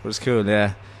class. But it's cool,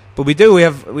 yeah. But we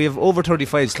have over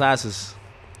 35 classes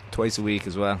twice a week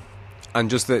as well. And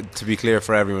just to be clear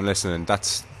for everyone listening,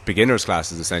 that's beginners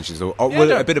classes essentially. So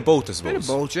a bit of both, I suppose. A bit of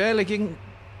both, yeah. Like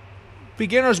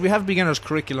beginners, we have beginners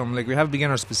curriculum. Like we have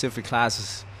beginner specific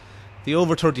classes. The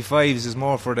over 35s is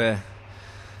more for the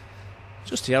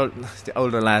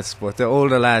older lads, but the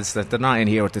older lads that they're not in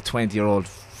here with the 20-year-old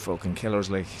fucking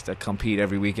killers like that compete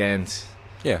every weekend.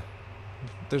 Yeah.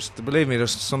 Believe me,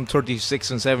 there's some 36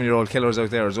 and 7-year-old killers out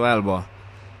there as well, but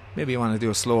maybe you want to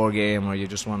do a slower game or you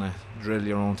just want to drill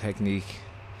your own technique.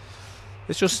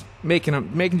 It's just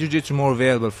making jiu-jitsu more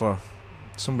available for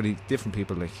different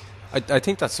people. Like I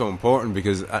think that's so important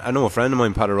because I know a friend of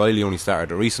mine, Pat O'Reilly, only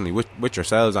started it recently with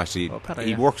yourselves actually.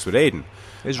 He works with Aidan.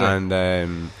 And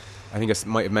I think I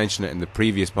might have mentioned it in the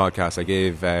previous podcast. I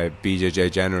gave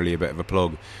BJJ generally a bit of a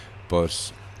plug,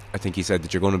 but I think he said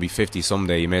that you're going to be 50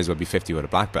 someday. You may as well be 50 with a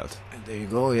black belt. There you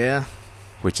go, yeah.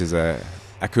 Which is a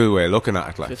cool way of looking at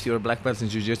it. Like 50 with a black belt in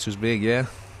jiu-jitsu is big, yeah.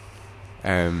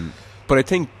 But I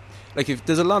think if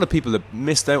there's a lot of people that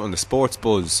missed out on the sports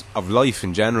buzz of life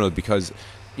in general because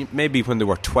maybe when they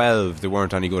were 12 they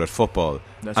weren't any good at football,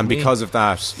 because of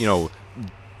that,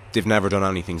 they've never done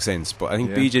anything since. But I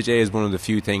think BJJ is one of the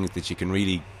few things that you can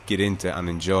really get into and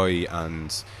enjoy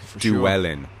and do well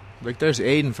in. Like there's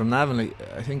Aidan from Navan. Like,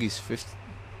 I think he's 50.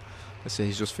 Let's say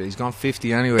he's gone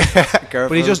 50 anyway.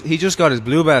 But he just got his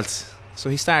blue belt,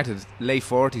 so he started late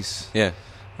 40s. Yeah,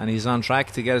 and he's on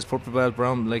track to get his purple belt,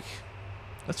 brown. Like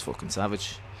that's fucking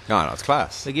savage. No, it's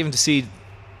class. Like even to see,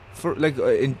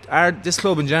 this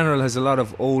club in general has a lot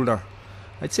of older.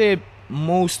 I'd say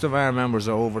most of our members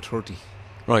are over 30.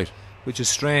 Right, which is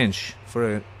strange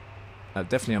for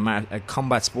definitely a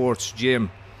combat sports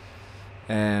gym.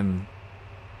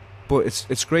 But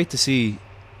it's great to see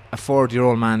a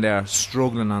 40-year-old man there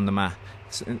struggling on the mat,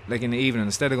 like in the evening,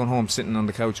 instead of going home sitting on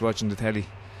the couch watching the telly.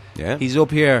 Yeah, he's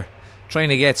up here trying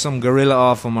to get some gorilla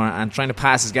off him and trying to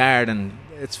pass his guard, and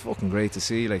it's fucking great to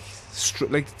see. Like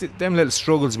them little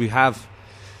struggles we have.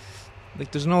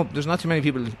 Like there's not too many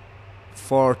people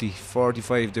 40,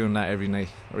 45 doing that every night,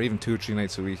 or even 2 or 3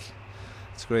 nights a week.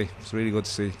 It's great. It's really good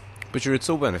to see. But it's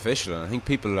so beneficial, and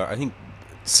I think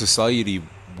society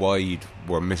wide,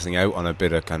 we're missing out on a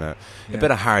bit of a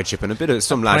bit of hardship and a bit of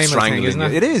some lads primal thing, strangling isn't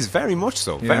it? you. It is very much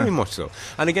so, very much so.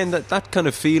 And again, that kind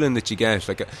of feeling that you get,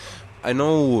 like, I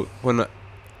know when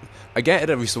I get it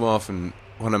every so often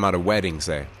when I'm at a wedding,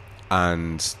 say,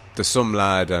 and there's some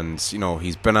lad, and you know,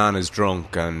 he's bananas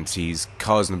drunk and he's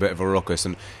causing a bit of a ruckus,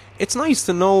 and it's nice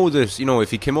to know that, you know,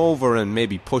 if he came over and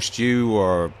maybe pushed you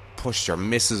or pushed your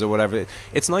missus or whatever,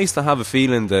 it's nice to have a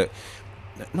feeling that,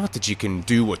 not that you can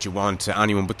do what you want to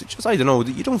anyone, but just, I don't know,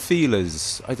 that you don't feel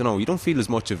as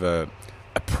much of a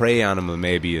prey animal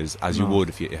maybe as you would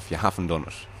if you haven't done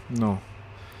it. No,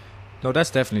 that's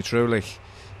definitely true.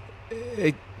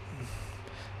 Like,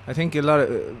 I think a lot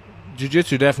of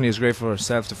jiu-jitsu definitely is great for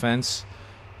self-defense,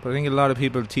 but I think a lot of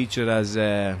people teach it as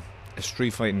a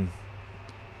street fighting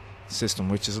system,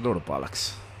 which is a load of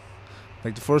bollocks.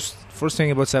 Like, the first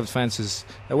thing about self-defense is,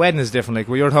 a wedding is different. Like,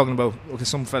 what you're talking about, okay,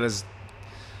 some fella's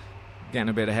getting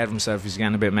a bit ahead of himself, he's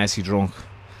getting a bit messy drunk.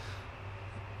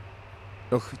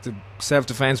 Look, the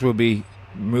self-defense will be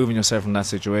moving yourself from that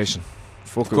situation.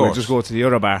 Fuck it, we'll just go to the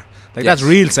other bar. Like, that's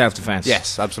real self-defense.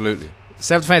 Yes, absolutely.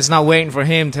 Self-defense is not waiting for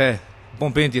him to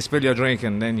bump into you, spill your drink,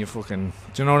 and then you fucking...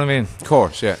 Do you know what I mean? Of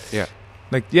course, yeah.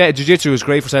 Like, yeah, jiu-jitsu is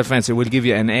great for self-defense. It will give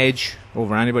you an edge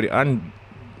over anybody. And,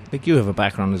 like, you have a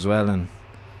background as well in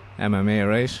MMA,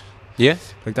 right? Yeah.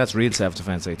 Like, that's real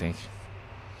self-defense, I think.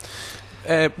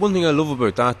 One thing I love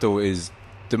about that, though, is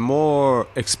the more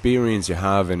experience you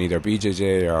have in either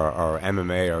BJJ or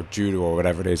MMA or judo or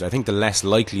whatever it is, I think the less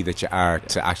likely that you are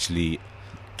to actually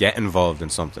get involved in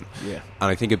something. Yeah. And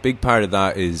I think a big part of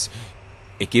that is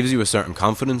it gives you a certain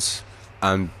confidence,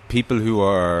 and people who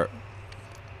are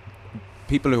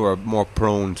more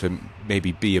prone to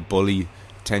maybe be a bully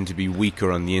tend to be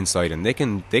weaker on the inside, and they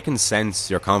can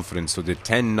sense your confidence, so they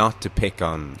tend not to pick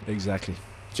on. Exactly.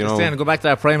 Do you know? Then go back to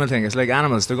that primal thing. It's like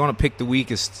animals; they're going to pick the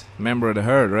weakest member of the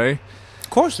herd, right? Of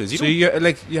course, it is.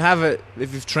 You have it.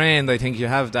 If you've trained, I think you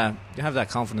have that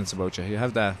confidence about you. You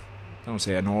have that. I don't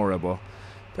say an aura, but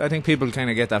I think people kind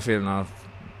of get that feeling of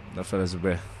that fella's a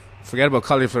bit. Forget about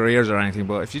cauliflower ears or anything,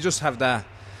 but if you just have that,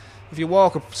 if you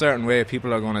walk a certain way,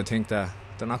 people are going to think that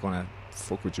they're not going to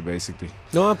fuck with you, basically.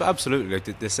 No, absolutely.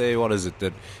 Like they say, what is it?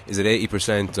 That is it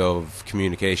 80% of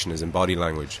communication is in body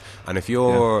language, and if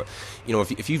you're, you know,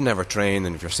 if you've never trained,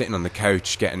 and if you're sitting on the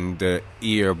couch getting the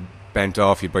ear bent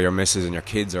off you by your missus, and your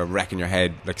kids are wrecking your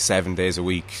head like 7 days a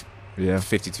week,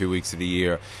 52 weeks of the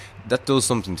year, that does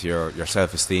something to your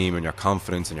self-esteem and your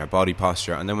confidence and your body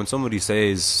posture. And then when somebody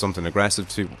says something aggressive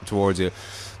towards you,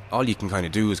 all you can kind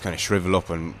of do is kind of shrivel up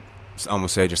and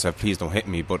almost say to yourself, please don't hit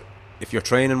me. But if you're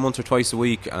training once or twice a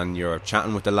week and you're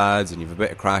chatting with the lads and you've a bit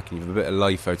of crack and you've a bit of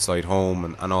life outside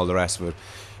home and all the rest of it,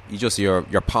 you just your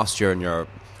posture and your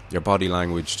body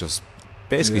language just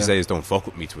basically says don't fuck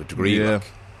with me to a degree.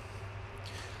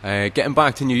 Getting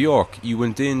back to New York, you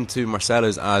went into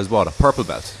Marcella's as what, a purple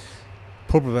belt?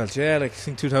 Purple belt, yeah, like I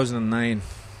think 2009,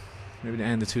 maybe the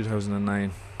end of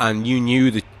 2009. And you knew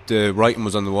that the writing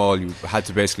was on the wall, you had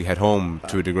to basically head home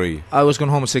to a degree. I was going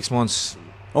home in 6 months.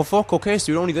 Oh fuck, okay,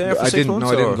 so you were only there for 6 months?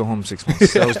 No, I didn't go home 6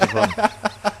 months, that was the problem.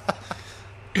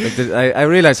 I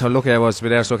realised how lucky I was to be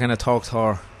there, so I kind of talked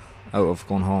her out of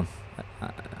going home.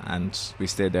 And we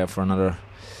stayed there for another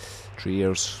 3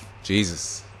 years.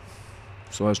 Jesus.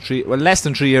 So I was less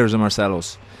than 3 years in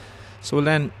Marcello's. So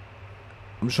then,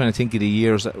 I'm just trying to think of the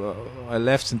years. I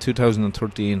left in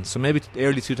 2013, so maybe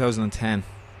early 2010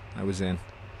 I was in,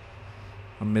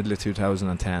 or middle of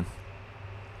 2010.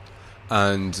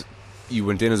 And you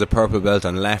went in as a purple belt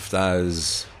and left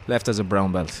as a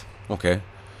brown belt. Okay.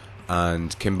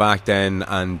 And came back then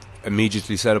and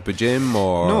immediately set up a gym,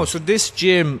 or no? So this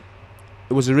gym,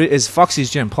 it was is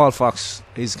Foxy's gym. Paul Fox.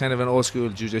 He's kind of an old school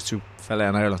jiu-jitsu fella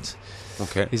in Ireland.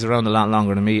 Okay. He's around a lot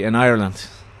longer than me in Ireland.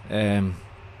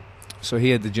 So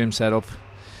he had the gym set up.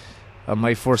 On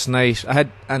my first night,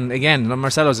 and again,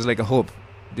 Marcello's is like a hub.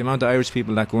 The amount of Irish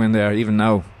people that go in there, even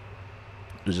now,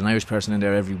 there's an Irish person in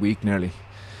there every week nearly.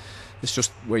 It's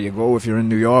just where you go if you're in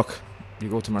New York. You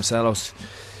go to Marcello's.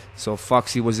 So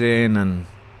Foxy was in, and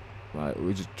we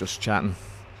were just chatting.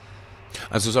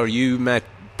 And so, sorry, you met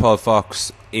Paul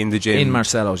Fox in the gym? In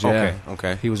Marcello's, yeah.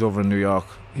 Okay. He was over in New York.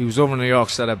 He was over in New York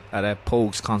at a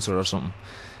Pogues concert or something.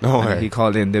 No way. He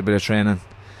called in, did a bit of training.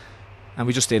 And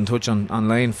we just stayed in touch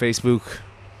online, Facebook.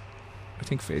 I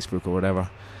think Facebook or whatever.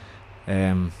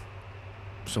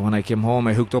 So when I came home,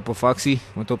 I hooked up with Foxy,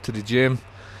 went up to the gym.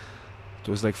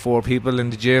 There was like 4 people in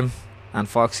the gym and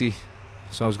Foxy.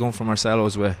 So I was going from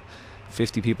Marcello's with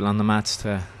 50 people on the mats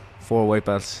to 4 white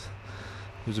belts.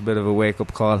 It was a bit of a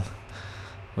wake-up call. I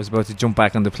was about to jump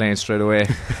back on the plane straight away.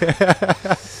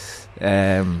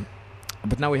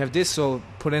 But now we have this, so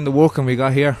put in the work and we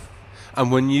got here.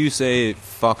 And when you say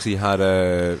Foxy had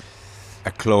a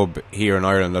club here in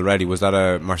Ireland already, was that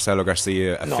a Marcelo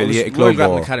Garcia affiliated club? Royal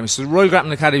Grappling Academy. So Royal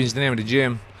Grappling Academy is the name of the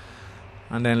gym,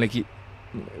 and then I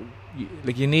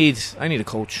need a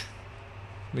coach.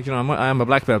 Like, you know, I'm a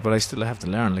black belt, but I still have to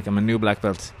learn. Like, I'm a new black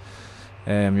belt.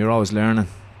 You're always learning.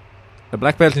 A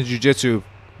black belt in jiu-jitsu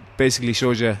basically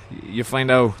shows you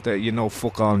find out that you know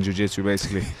fuck all in jiu-jitsu,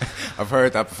 basically. I've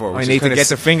heard that before. I need to get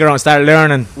the finger on and start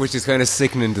learning. Which is kind of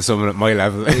sickening to someone at my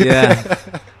level. Yeah.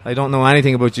 I don't know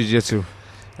anything about jiu-jitsu.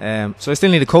 So I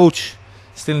still need a coach.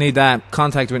 Still need that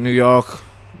contact with New York,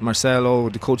 Marcelo,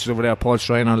 the coaches over there, Paul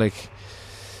Schreiner. Like,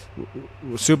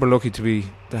 we're super lucky to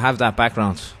have that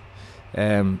background.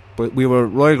 But we were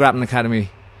Royal Grappling Academy.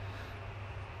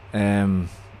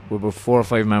 We were 4 or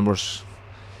 5 members.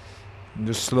 And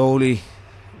just slowly,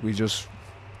 we just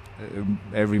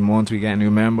every month we get a new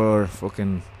member.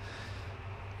 Fucking,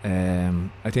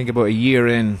 I think about a year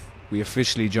in, we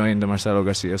officially joined the Marcelo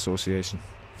Garcia Association.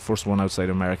 First one outside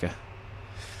America.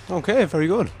 Okay, very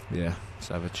good. Yeah,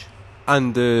 savage.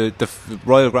 And the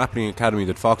Royal Grappling Academy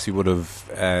that Foxy would have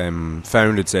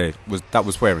founded, say,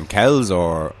 was where, in Kells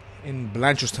or in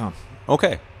Blanchardstown?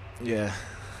 Okay. Yeah.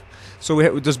 So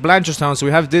there's Blanchardstown. So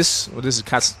we have this. Well, this is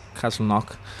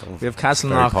Castleknock. We have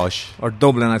Castleknock posh. Or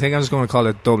Dublin. I think I'm just going to call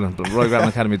it Dublin, but Royal Grappling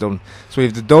Academy Dublin. So we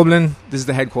have the Dublin. This is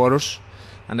the headquarters,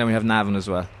 and then we have Navan as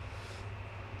well.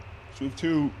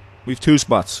 So we have two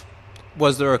spots.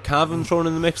 Was there a Cavan thrown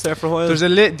in the mix there for a while? There's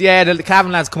the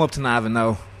Cavan lads come up to Navan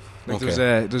now. Like,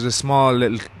 okay. There's a small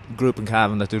little group in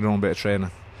Cavan that do their own bit of training.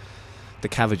 The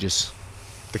Cavages.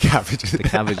 The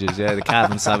Cavages, yeah, the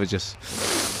Cavan Savages.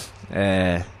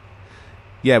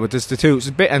 Yeah, but there's the two. It's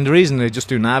a bit, and the reason they just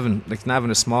do Navan, like, Navan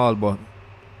is small, but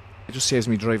it just saves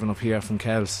me driving up here from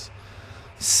Kells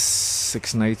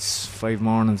 6 nights, 5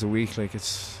 mornings a week. Like,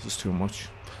 it's just too much.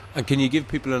 And can you give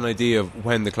people an idea of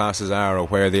when the classes are or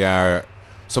where they are?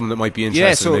 Someone that might be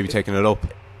interested in maybe taking it up.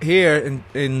 Here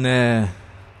in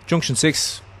Junction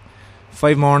 6,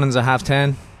 5 mornings at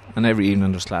 10:30, and every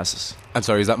evening there's classes. And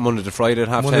sorry, is that Monday to Friday at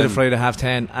 10:30? Monday to Friday at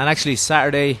 10:30, and actually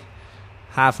Saturday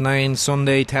 9:30,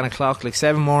 Sunday 10 o'clock, like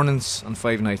 7 mornings and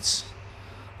 5 nights,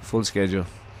 full schedule.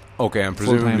 Okay, and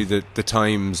presumably the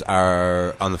times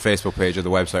are on the Facebook page or the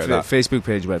website. The Facebook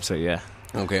page, website, yeah.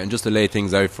 Okay, and just to lay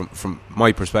things out from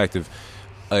my perspective,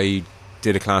 I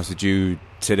did a class with you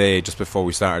today just before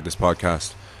we started this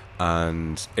podcast,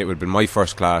 and it would have been my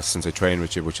first class since I trained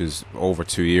with you, which is over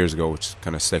 2 years ago, which is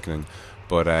kind of sickening.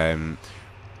 But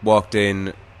walked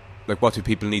in, like, what do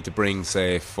people need to bring,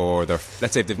 say, for their,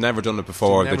 let's say if they've never done it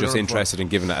before, they're just interested in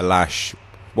giving it a lash,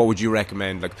 what would you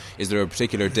recommend? Like, is there a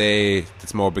particular day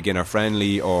that's more beginner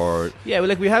friendly, or? Yeah, well,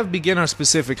 like, we have beginner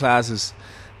specific classes,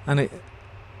 and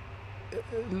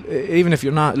even if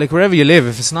you're not, like, wherever you live,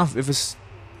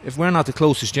 if we're not the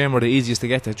closest gym or the easiest to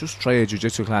get to, just try a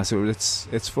jiu-jitsu class.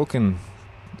 It's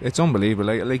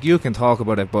unbelievable. Like you can talk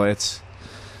about it, but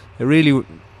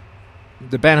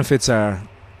the benefits are,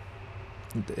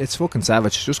 it's fucking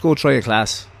savage. Just go try a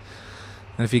class,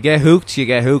 and if you get hooked, you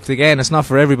get hooked. Again, it's not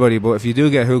for everybody, but if you do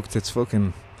get hooked, it's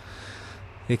fucking,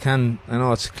 it can, I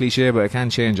know it's cliche, but it can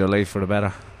change your life for the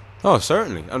better. Oh,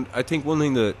 certainly. And I think one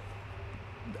thing that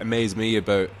amazed me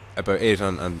about it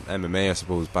and MMA, I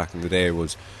suppose, back in the day,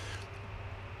 was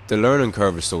the learning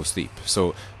curve is so steep.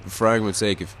 So, for argument's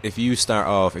sake, if you start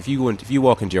off, if you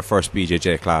walk into your first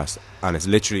BJJ class and it's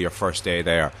literally your first day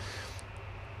there,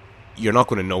 you're not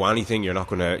going to know anything. You're not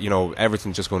going to,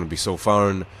 everything's just going to be so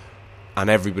foreign. And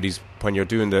everybody's, when you're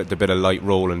doing the bit of light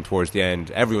rolling towards the end,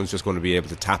 everyone's just going to be able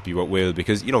to tap you at will,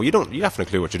 because you haven't a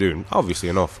clue what you're doing, obviously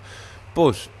enough.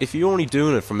 But if you're only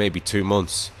doing it for maybe 2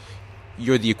 months,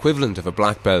 you're the equivalent of a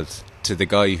black belt to the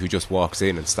guy who just walks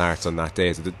in and starts on that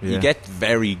day. So you get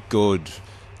very good,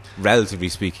 relatively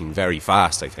speaking, very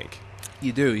fast, I think.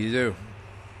 You do.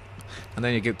 And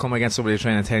then you come against somebody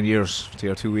training 10 years to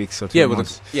your 2 weeks or 2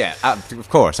 months. Of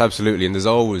course, absolutely. And there's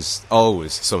always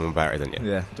someone better than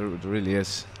you. Yeah, there really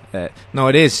is. No,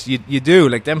 it is. You do.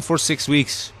 Like, them first 6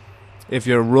 weeks, if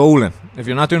you're rolling, if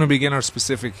you're not doing a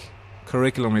beginner-specific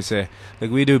curriculum, we say, like,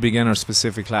 we do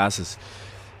beginner-specific classes.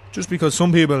 Just because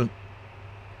if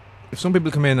some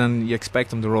people come in and you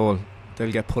expect them to roll,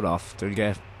 they'll get put off.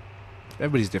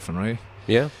 Everybody's different, right?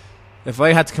 Yeah. If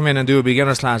I had to come in and do a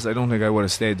beginner's class, I don't think I would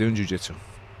have stayed doing jiu-jitsu.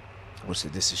 I would have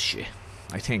said, this is shit.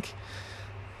 I think,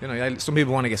 some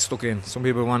people want to get stuck in. Some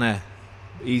people want to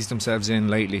ease themselves in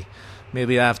lightly.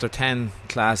 Maybe after 10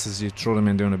 classes, you throw them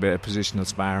in doing a bit of positional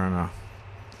sparring. Or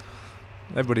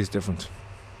everybody's different.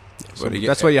 So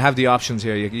that's why you have the options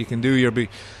here. You can do your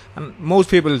and most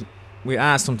people, we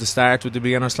ask them to start with the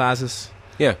beginner's classes.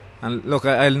 Yeah. And look,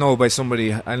 I'll know by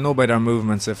their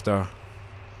movements if they're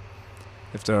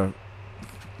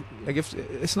like, if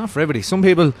it's not for everybody. Some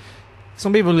people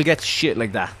will get shit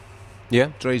like that. Yeah.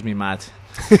 Drives me mad.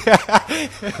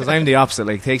 Because I'm the opposite.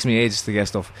 Like, it takes me ages to get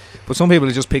stuff. But some people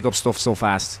just pick up stuff so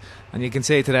fast, and you can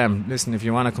say to them, listen, if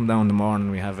you want to come down in the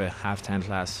morning, we have a 10:30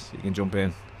 class, you can jump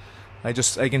in. I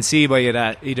can see by you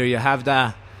that either you have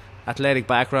that athletic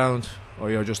background or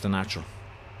you're just a natural.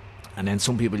 And then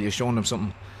some people, you're showing them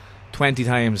something 20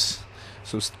 times,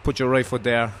 so put your right foot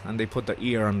there, and they put their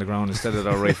ear on the ground instead of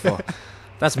their right foot.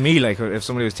 That's me, like, if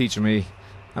somebody was teaching me.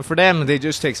 And for them, it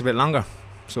just takes a bit longer.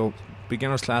 So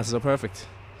beginners classes are perfect.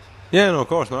 Yeah, no, of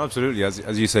course, no, absolutely.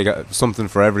 As you say, got something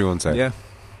for everyone, say. Yeah.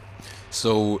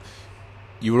 So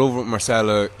you were over at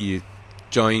Marcella, you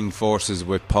joined forces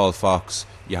with Paul Fox,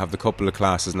 you have the couple of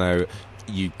classes now,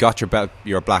 you got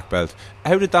your black belt.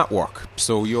 How did that work?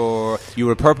 So you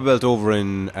were a purple belt over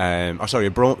in a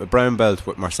brown belt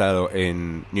with Marcelo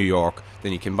in New York,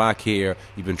 then you came back here,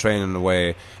 you've been training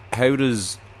away. How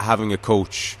does having a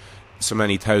coach so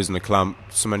many thousand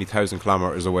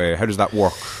kilometers away, how does that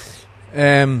work?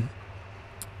 Well,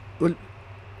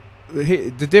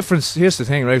 the difference, here's the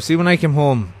thing, right? See, when I came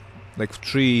home, like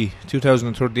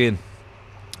 2013,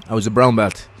 I was a brown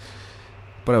belt,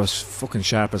 but I was fucking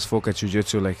sharp as fuck at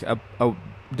jiu-jitsu. Like, I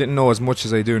didn't know as much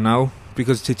as I do now,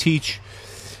 because to teach,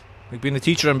 like, being a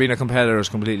teacher and being a competitor is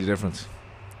completely different.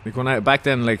 Like, back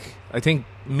then, like, I think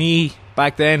me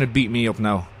back then would beat me up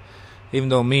now, even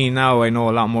though me now, I know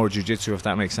a lot more jiu-jitsu, if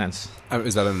that makes sense.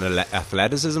 Is that an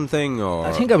athleticism thing, or?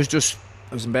 I think I was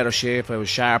in better shape, I was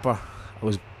sharper, I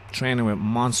was training with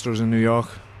monsters in New York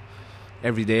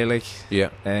every day, like. Yeah.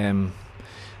 And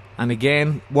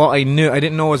again, what I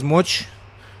didn't know as much,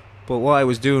 but what I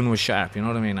was doing was sharp, you know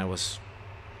what I mean? I was...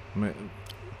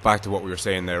 Back to what we were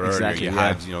saying there exactly,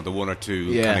 earlier, you had the one or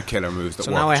two kind of killer moves that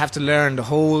worked. Now I have to learn the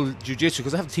whole jiu-jitsu,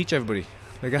 because I have to teach everybody.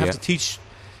 Like, I have to teach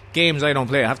games I don't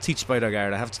play. I have to teach spider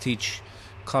guard, I have to teach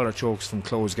collar chokes from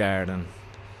closed guard, and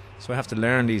so I have to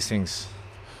learn these things.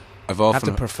 I have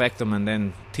to perfect them and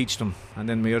then teach them, and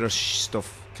then my other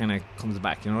stuff kind of comes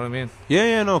back, you know what I mean?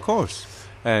 Yeah, no, of course.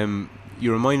 You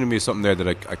reminded me of something there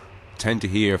that I tend to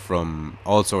hear from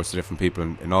all sorts of different people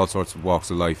in all sorts of walks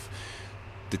of life,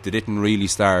 that they didn't really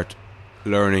start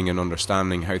learning and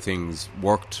understanding how things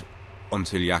worked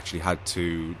until you actually had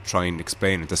to try and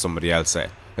explain it to somebody else, say.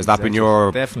 Has that been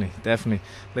your... Definitely.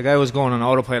 Like, I was going on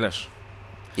autopilot.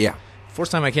 Yeah.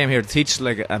 First time I came here to teach,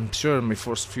 like, I'm sure my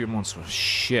first few months were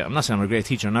shit. I'm not saying I'm a great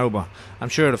teacher now, but I'm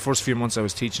sure the first few months I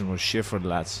was teaching was shit for the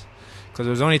lads, because I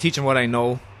was only teaching what I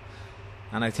know,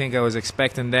 and I think I was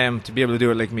expecting them to be able to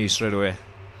do it like me straight away.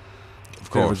 Of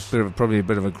course. Probably a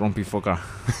bit of a grumpy fucker.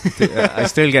 I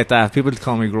still get that. People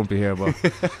call me grumpy here, but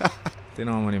they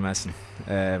know I'm only messing.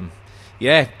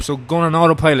 So going on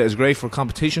autopilot is great for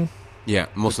competition. Yeah,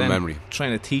 muscle memory.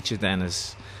 Trying to teach it then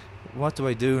is, what do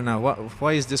I do now?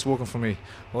 Why is this working for me?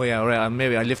 Oh yeah, right.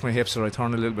 Maybe I lift my hips, or I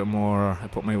turn a little bit more, or I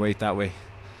put my weight that way.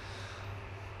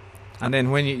 And then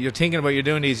when you're thinking about you're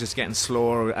doing these, just getting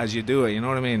slower as you do it. You know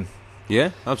what I mean? Yeah,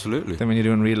 absolutely. Then when you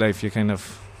do in real life, you kind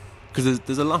of... Because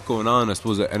there's a lot going on. I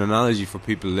suppose an analogy for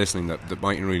people listening that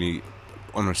mightn't really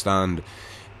understand,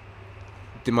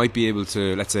 they might be able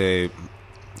to, let's say,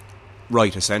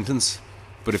 write a sentence,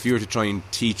 but if you were to try and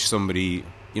teach somebody,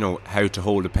 how to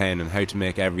hold a pen and how to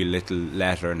make every little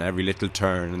letter and every little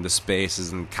turn and the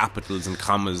spaces and capitals and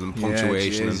commas and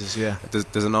punctuation,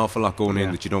 there's an awful lot going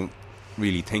in that you don't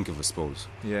really think of, I suppose.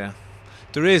 Yeah,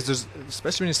 there's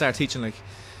especially when you start teaching, like,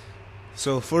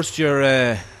 so first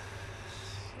you're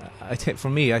I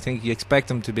think you expect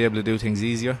them to be able to do things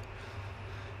easier.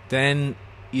 Then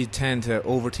you tend to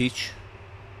overteach,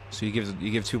 so you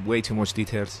give way too much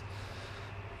details.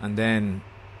 And then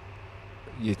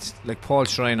like Paul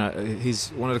Schreiner, he's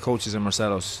one of the coaches in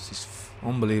Marcelo's. He's an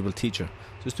unbelievable teacher.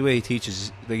 Just the way he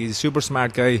teaches, like, he's a super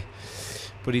smart guy,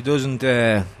 but he doesn't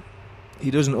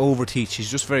overteach.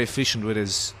 He's just very efficient with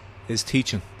his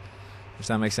teaching, if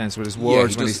that makes sense, with his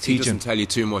words when he's teaching. He doesn't tell you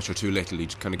too much or too little. He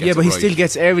kind of gets it but he right. still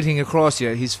gets everything across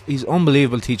you. He's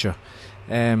unbelievable teacher,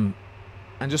 and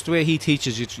just the way he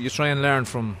teaches, you try and learn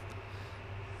from.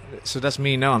 So that's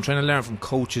me now. I'm trying to learn from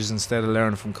coaches instead of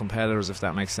learning from competitors, if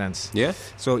that makes sense. Yeah.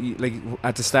 So, like,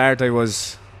 at the start, I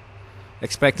was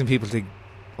expecting people to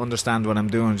understand what I'm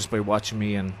doing just by watching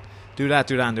me and do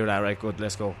that. Right, good,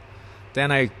 let's go.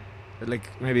 Then I, like,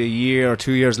 maybe a year or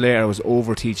 2 years later, I was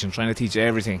over teaching, trying to teach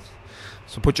everything.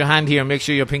 So put your hand here, make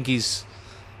sure your pinky's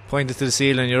pointed to the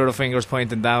ceiling, your other finger's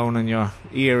pointing down, and your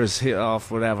ear is hit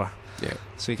off, whatever. Yeah.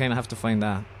 So you kind of have to find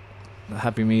that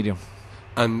happy medium.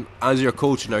 And as you're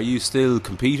coaching, are you still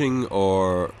competing,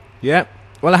 or? Yeah,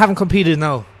 Well, I haven't competed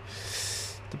now.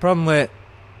 The problem with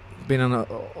being an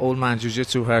old man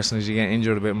jiu-jitsu person is you get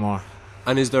injured a bit more.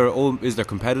 And is there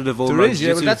competitive old There man is,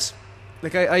 jiu-jitsu?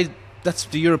 yeah, but that's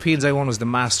the Europeans I won was the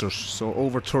Masters, so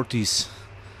over 30s.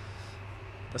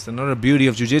 That's another beauty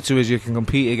of jiu-jitsu is you can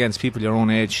compete against people your own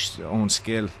age, own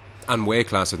skill. And weight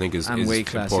class, I think, is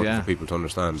important for people to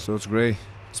understand. So it's great.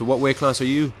 So what weight class are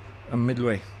you? I'm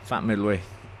middleweight, fat middleweight.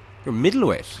 You're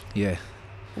middleweight? Yeah.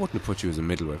 I wouldn't have put you as a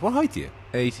middleweight. What height are you?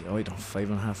 80. Oh, I don't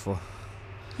 5.5 foot.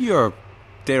 You're,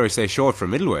 dare I say, short for a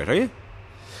middleweight, are you?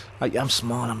 I'm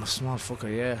small. I'm a small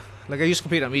fucker. Yeah. Like I used to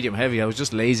compete at medium heavy. I was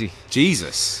just lazy.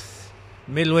 Jesus.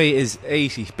 Middleweight is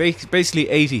 80, basically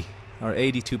 80 or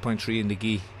 82.3 in the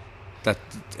gi. That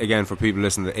again for people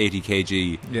listening to 80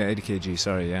 kg. Yeah, 80 kg.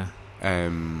 Sorry, yeah.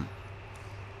 And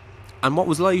what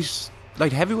was light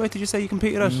heavyweight? Did you say you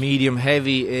competed at? Medium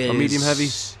heavy is medium heavy.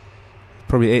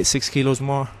 Probably 6 kilos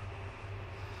more.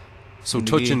 So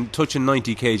touching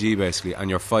 90 kg basically, and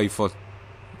you're 5 foot.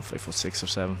 5'6" or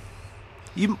 7.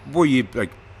 Were you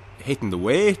like hitting the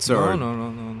weights or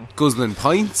no. guzzling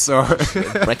pints or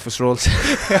breakfast rolls?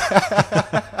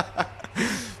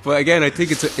 But again, I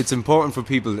think it's important for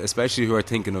people, especially who are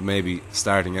thinking of maybe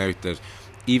starting out, that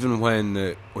even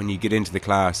when you get into the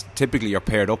class, typically you're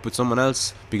paired up with someone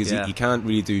else because you can't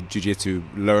really do jiu-jitsu,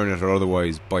 learn it or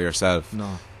otherwise by yourself.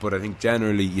 No. But I think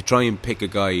generally you try and pick a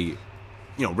guy,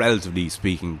 relatively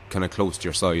speaking, kind of close to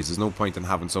your size. There's no point in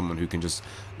having someone who can just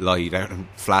lie down and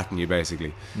flatten you,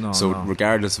 basically. So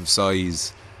regardless of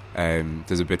size,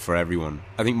 there's a bit for everyone.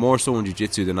 I think more so in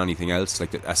jiu-jitsu than anything else.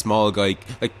 Like a small guy,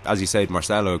 like as you said,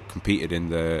 Marcelo competed in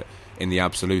the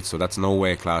absolute, so that's no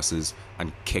weight classes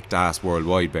and kicked ass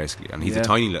worldwide, basically. And he's a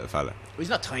tiny little fella. He's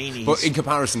not tiny, but in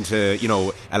comparison to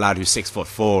a lad who's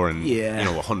 6'4"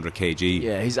 and 100 kg.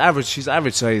 Yeah, he's average. He's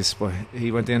average size, but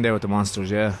he went in there with the monsters.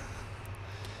 Yeah.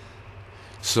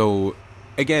 So,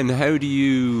 again, how do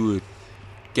you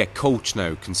get coached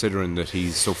now, considering that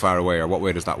he's so far away, or what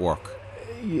way does that work?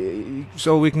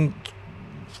 So we can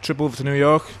trip over to New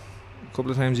York a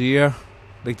couple of times a year.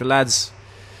 Like the lads,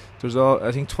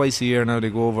 I think twice a year now they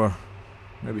go over,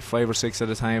 maybe 5 or 6 at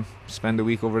a time, spend a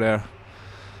week over there,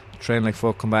 train like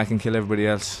fuck, come back and kill everybody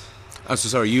else. Oh, so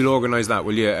sorry, you'll organise that,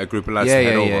 will you? A group of lads to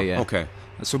head over? Yeah. Okay.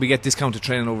 So we get discounted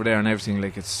training over there and everything.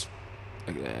 Like it's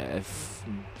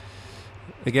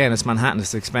again, it's Manhattan,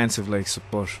 it's expensive, like,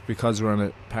 but because we're on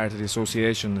a part of the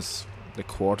association, it's the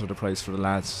quarter of the price for the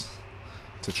lads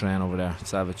to train over there. It's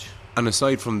savage. And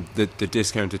aside from the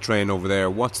discount to train over there,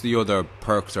 what's the other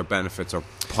perks or benefits or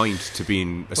point to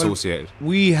being associated? Well,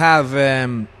 we have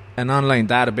an online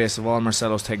database of all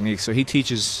Marcelo's techniques. So he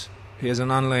has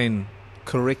an online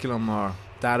curriculum or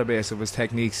database of his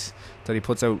techniques that he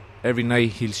puts out every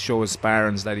night. He'll show his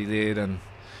sparrings that he did, and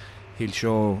he'll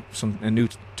show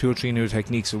 2 or 3 new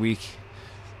techniques a week.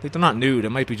 Like, they're not new, they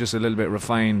might be just a little bit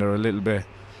refined or a little bit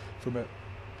from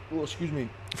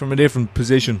a different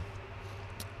position.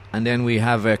 And then we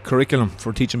have a curriculum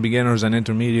for teaching beginners and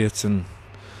intermediates, and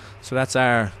so that's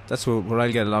where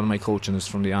I get a lot of my coaching is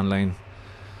from the online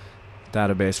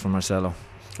database from Marcelo.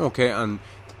 Okay, and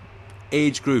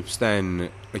age groups then,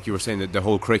 like you were saying, that the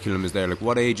whole curriculum is there. Like,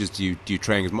 what ages do you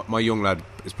train? 'Cause my young lad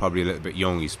is probably a little bit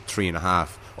young. He's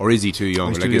 3.5, or is he too young?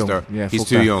 He's like, too is young. There, he's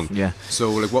too young. Yeah.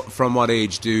 So, like, from what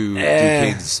age do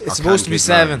kids? It's supposed to be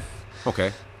 7.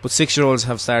 Okay. But 6-year-olds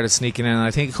have started sneaking in, and I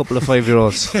think a couple of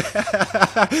 5-year-olds.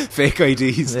 Fake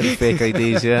IDs. Little fake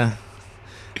IDs, yeah.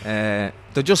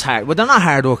 They're just hard. But they're not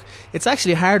hard work. It's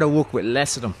actually harder work with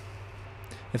less of them,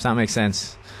 if that makes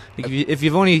sense. Like if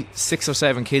you've only 6 or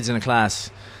 7 kids in a class,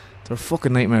 they're a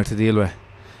fucking nightmare to deal with.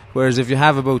 Whereas if you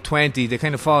have about 20, they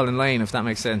kind of fall in line, if that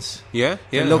makes sense. Yeah.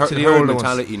 They look to the older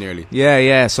mentality ones. Nearly.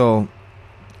 Yeah. So,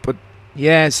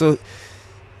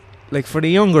 like for the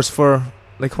youngers,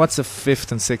 like what's the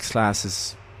 5th and 6th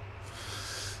classes?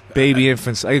 Baby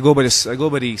infants. I go by the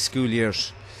school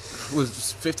years. Well,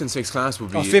 5th and 6th class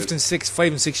would be 5th and 6th,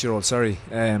 5 and 6-year-olds. Sorry.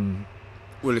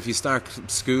 Well, if you start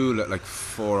school at like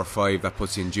 4 or 5, that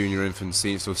puts you in junior infants.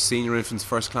 So senior infants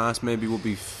first class maybe would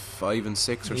be 5 and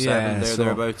 6 or 7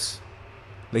 thereabouts.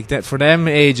 Like that for them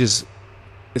ages,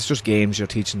 it's just games you're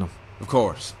teaching them. Of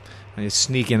course. And you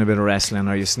sneak in a bit of wrestling,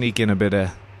 or you sneak in a bit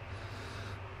of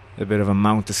a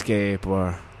mount escape,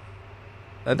 and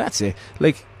that's it.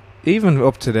 Like even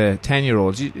up to the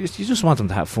 10-year-olds, you just want them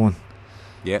to have fun.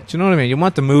 Yeah. Do you know what I mean? You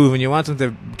want them moving, you want them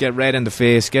to get red in the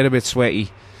face, get a bit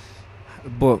sweaty,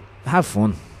 but have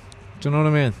fun. Do you know what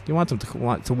I mean? You want them to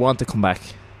want to come back.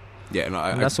 Yeah,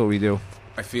 no, that's what we do.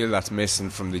 I feel that's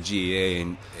missing from the GAA,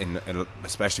 in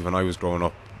especially when I was growing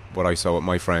up. What I saw with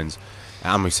my friends,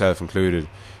 and myself included,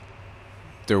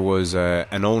 there was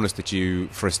an onus that you,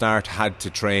 for a start, had to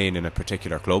train in a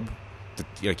particular club. That,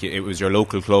 like, it was your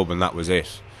local club and that was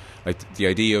it. Like, the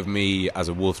idea of me as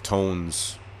a Wolf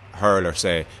Tones hurler,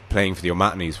 say, playing for the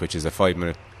O'Mahonys, which is a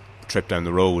 5-minute trip down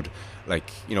the road,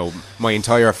 like, you know, my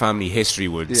entire family history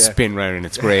would spin round in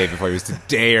its grave if I was to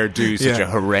dare do such a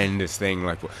horrendous thing.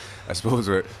 Like, I suppose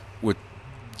with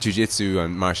jiu-jitsu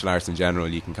and martial arts in general,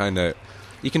 you can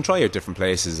try out different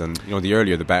places, and, you know, the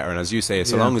earlier the better. And as you say,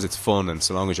 so long as it's fun and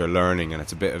so long as you're learning and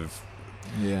it's a bit of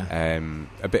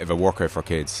a workout for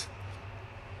kids,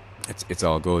 it's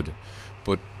all good.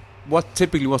 But what's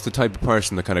the type of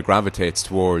person that kind of gravitates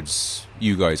towards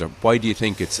you guys, or why do you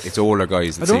think it's older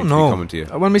guys that seem to be coming to you?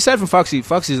 When we said from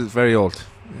Foxy's very old.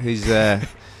 He's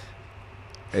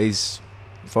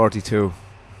 42.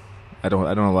 I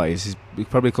don't know why. He's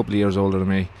probably a couple of years older than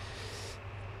me.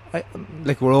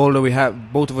 We're older.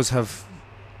 Both of us have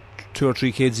 2 or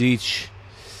 3 kids each.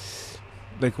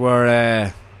 Like,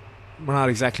 we're not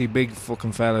exactly big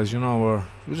fucking fellas, you know.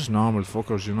 We're just normal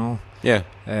fuckers, you know. Yeah.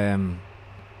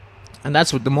 And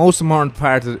that's what the most important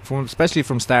part especially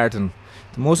from starting.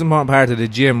 The most important part of the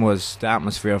gym was the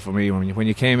atmosphere for me. When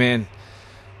you came in,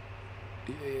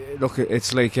 look,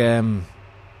 it's like in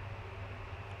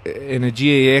a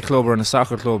GAA club or in a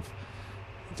soccer club,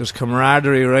 there's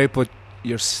camaraderie, right? But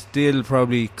you're still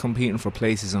probably competing for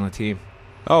places on a team.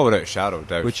 Oh, without a shadow of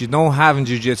doubt. Which you don't have in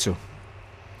jiu-jitsu.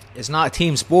 It's not a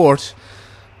team sport,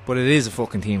 but it is a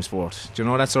fucking team sport. Do you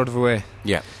know that sort of a way?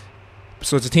 Yeah.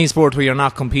 So it's a team sport where you're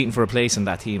not competing for a place in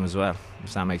that team as well,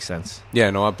 if that makes sense. Yeah,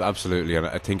 no, absolutely. And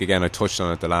I think, again, I touched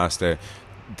on it the last day.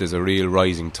 There's a real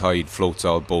rising tide floats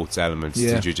all boats elements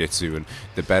to jiu-jitsu, and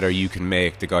the better you can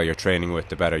make the guy you're training with,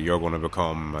 the better you're going to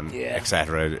become, and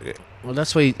etc. Well,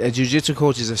 that's why a jiu-jitsu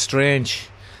coach is it's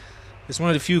one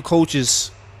of the few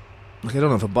coaches. Like, I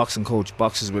don't know if a boxing coach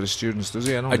boxes with his students, does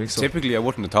he? I don't think so. Typically, I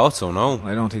wouldn't have thought so, no.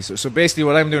 I don't think so. So basically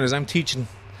what I'm doing is I'm teaching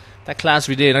that class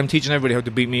we did, I'm teaching everybody how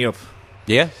to beat me up.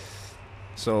 Yeah.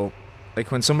 So,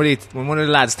 like, when one of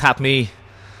the lads tap me,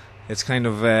 it's kind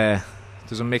of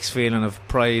there's a mixed feeling of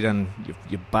pride and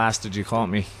you bastard, you caught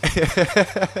me. Do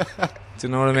you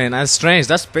know what I mean? And it's strange.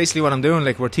 That's basically what I'm doing.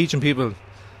 Like, we're teaching people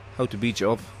how to beat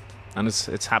you up, and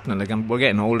it's happening. Like, we're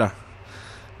getting older.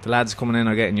 The lads coming in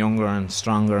are getting younger and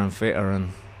stronger and fitter,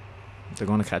 and they're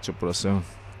going to catch up with us soon.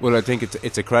 Well, I think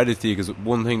it's a credit to you, because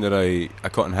one thing that I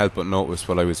couldn't help but notice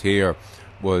while I was here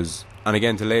was, and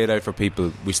again, to lay it out for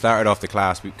people, we started off the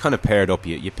class, we kind of paired up.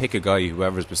 You pick a guy,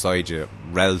 whoever's beside you,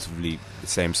 relatively the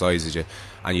same size as you,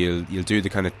 and you'll do the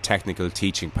kind of technical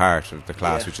teaching part of the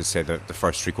class, which is, say, the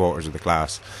first 3/4 of the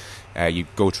class. You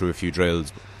go through a few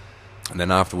drills, and then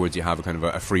afterwards you have a kind of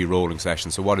a free rolling session.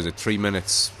 So what is it, 3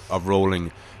 minutes of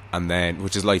rolling, and then,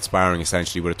 which is light sparring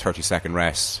essentially, with a 30-second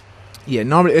rest. Yeah,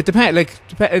 normally it depends.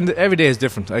 Every day is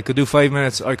different. I could do 5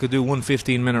 minutes, I could do 1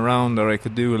 15-minute round, or I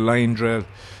could do a line drill.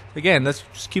 Again, let's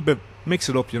just mix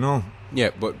it up, you know.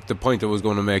 Yeah, but the point I was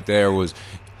going to make there was,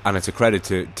 and it's a credit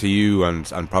to you and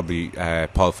probably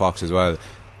Paul Fox as well,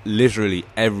 literally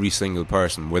every single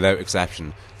person, without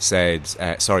exception, said,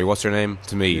 sorry, what's your name?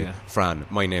 To me, Fran.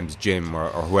 My name's Jim, or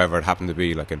whoever it happened to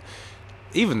be. Like, and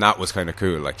even that was kind of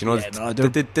cool. Like, you know,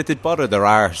 they bother their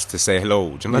arse to say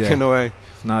hello. Do you know that kind of way?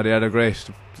 No, they're great.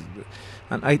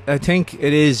 And I think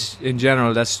it is, in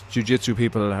general, that's jiu-jitsu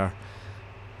people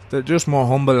they're just more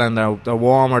humble, and they're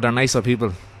warmer, they're nicer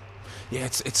people. Yeah,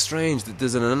 it's strange.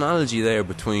 There's an analogy there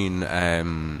between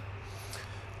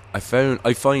I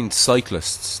find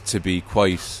cyclists to be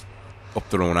quite up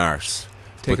their own arse.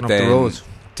 Taking up the road.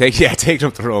 Taking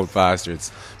up the road,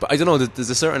 bastards. But I don't know, there's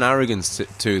a certain arrogance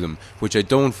to them, which I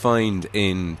don't find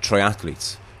in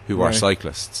triathletes who are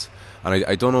cyclists. And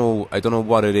I don't know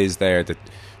what it is there that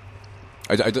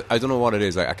I don't know what it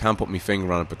is. I can't put my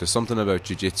finger on it, but there's something about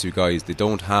jiu-jitsu guys. They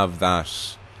don't have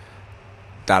that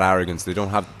arrogance. They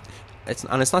don't have. It's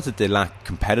not that they lack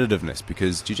competitiveness,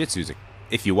 because jiu-jitsu is,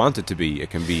 if you want it to be, it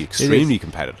can be extremely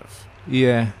competitive.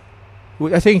 Yeah,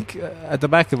 I think at the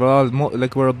back of it all,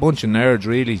 like, we're a bunch of nerds,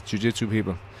 really, jiu-jitsu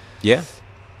people. Yeah,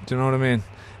 do you know what I mean?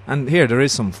 And here there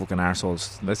is some fucking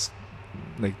arseholes. There's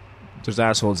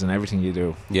arseholes in everything you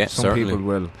do. Yeah, some certainly. people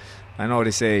will. I know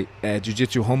they say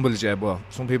jiu-jitsu humbles you, but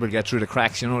some people get through the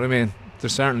cracks, you know what I mean?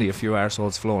 There's certainly a few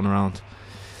arseholes floating around.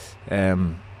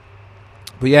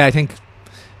 But yeah, I think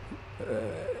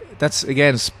that's,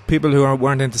 again, people who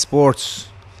weren't into sports,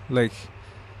 like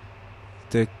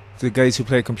the guys who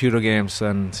play computer games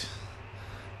and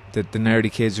the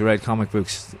nerdy kids who write comic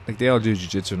books, like, they all do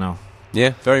jiu-jitsu now.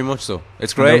 Yeah, very much so.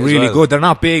 It's And great. they're really as well. good. They're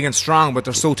not big and strong, but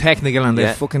they're so technical and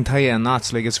they fucking tie you in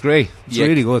knots. Like, it's great. It's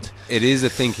really good. It is a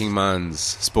thinking man's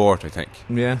sport, I think.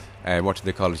 Yeah. What do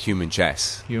they call it? Human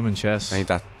chess. Human chess. I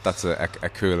think that's a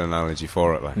cool analogy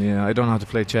for it. Like. Yeah, I don't know how to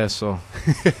play chess, so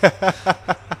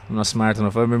I'm not smart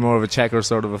enough. I'd be more of a checker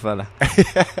sort of a fella.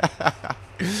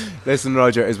 Listen,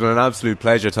 Roger, it's been an absolute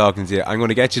pleasure talking to you. I'm going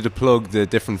to get you to plug the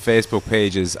different Facebook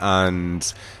pages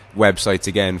and websites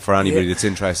again for anybody that's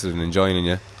interested in joining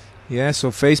you. Yeah,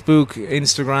 so Facebook,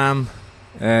 Instagram,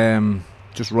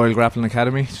 just Royal Grappling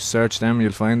Academy. Just search them,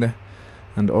 you'll find it.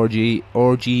 And rga.ie.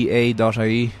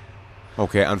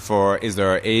 Okay, and is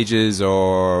there ages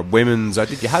or women's?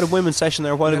 You had a women's session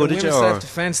there a while ago, did you? Women's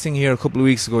self-defense thing here a couple of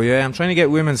weeks ago. Yeah, I'm trying to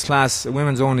get women's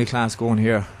only class going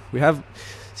here.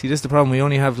 See, this is the problem. We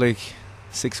only have like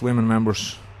 6 women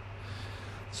members,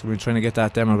 so we're trying to get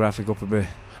that demographic up a bit.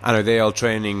 And are they all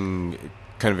training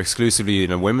kind of exclusively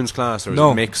in a women's class, or is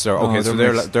it mixed? Or okay, so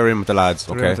they're in with the lads.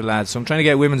 They're in with the lads. So I'm trying to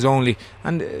get women's only,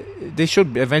 and they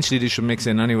should mix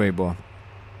in anyway. But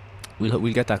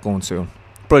we'll get that going soon.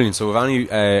 Brilliant. So if any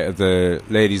of the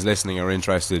ladies listening are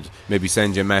interested, maybe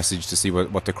send you a message to see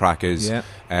what the crack is. Yeah.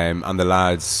 And the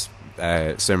lads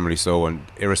similarly so, and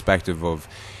irrespective of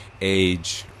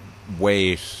age,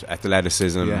 weight,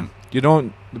 athleticism. Yeah.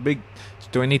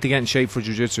 Do I need to get in shape for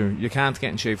jiu-jitsu? You can't get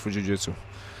in shape for jiu-jitsu.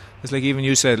 It's like even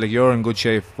you said, like, you're in good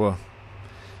shape, but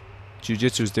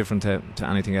jiu-jitsu is different to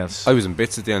anything else. I was in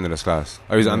bits at the end of this class.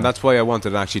 And that's why I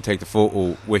wanted to actually take the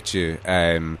photo with you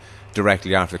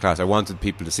directly after the class. I wanted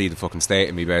people to see the fucking state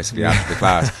of me basically after the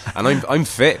class. And I'm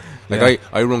fit. Like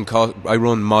I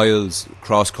run miles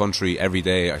cross country every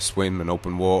day. I swim in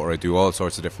open water. I do all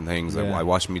sorts of different things. Yeah. I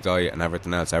watch my diet and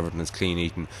everything else. Everything is clean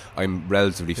eating. I'm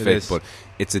relatively fit, but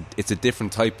it's a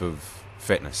different type of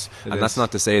fitness. That's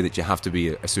not to say that you have to be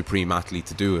a supreme athlete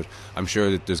to do it. I'm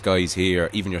sure that there's guys here,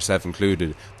 even yourself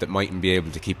included, that mightn't be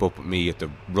able to keep up with me at the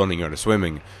running or the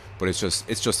swimming. But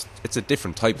it's a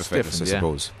different type of fitness, I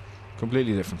suppose.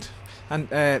 Completely different. And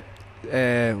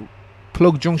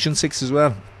plug Junction 6 as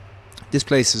well. This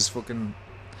place is fucking,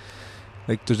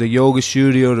 like, there's a yoga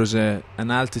studio, there's an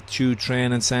altitude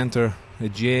training centre, a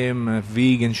gym, a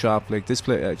vegan shop. Like, this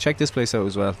place, check this place out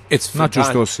as well. It's not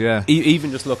just us, yeah.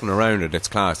 Even just looking around it, it's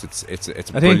class. It's a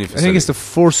brilliant facility. I think it's the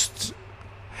first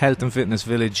health and fitness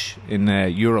village in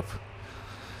Europe.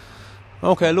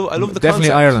 Okay, I love the definitely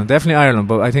concept. Definitely Ireland,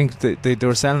 but I think they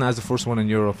were selling it as the first one in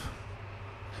Europe.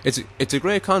 It's a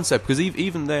great concept, because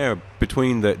even there,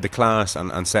 between the class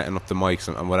and setting up the mics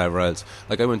and whatever else,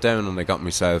 like, I went down and I got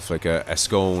myself like a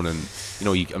scone, and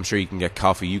I'm sure you can get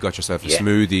coffee. You got yourself a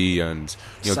smoothie and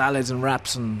salads and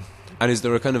wraps and is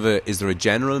there a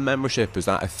general membership? Is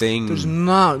that a thing? There's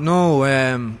no.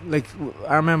 Like,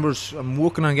 our members, I'm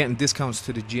working on getting discounts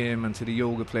to the gym and to the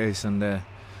yoga place, and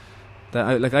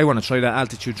I want to try that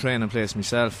altitude training place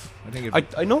myself.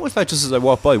 I noticed that just as I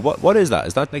walked by. What is that?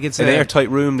 Is that like, it's an airtight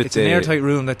room? It's an airtight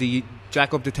room that they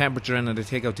jack up the temperature in and they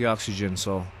take out the oxygen.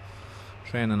 So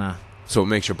training that. So it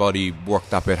makes your body work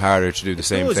that bit harder to do the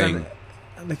same thing.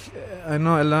 Like, I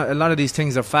know a lot of these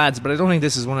things are fads, but I don't think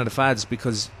this is one of the fads,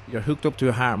 because you're hooked up to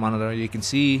a heart monitor. You can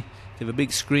see, they have a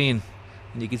big screen,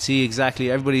 and you can see exactly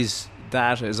everybody's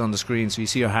data is on the screen. So you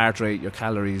see your heart rate, your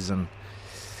calories, and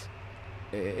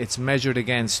it's measured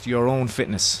against your own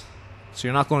fitness. So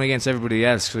you're not going against everybody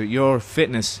else. So your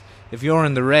fitness, if you're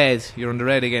in the red, you're in the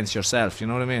red against yourself. You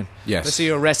know what I mean? Yes. Let's say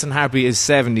your resting heartbeat is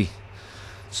 70.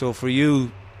 So for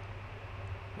you,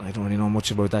 I don't really know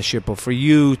much about that shit, but for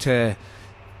you to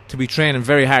be training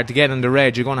very hard to get in the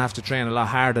red, you're going to have to train a lot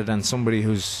harder than somebody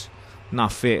who's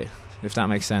not fit, if that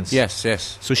makes sense. Yes.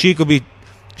 So she could be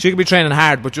training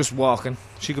hard but just walking.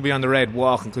 She could be on the red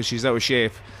walking because she's out of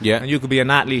shape. Yeah. And you could be an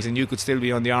athlete and you could still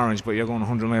be on the orange, but you're going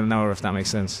 100 miles an hour, if that makes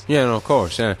sense. Yeah, no, of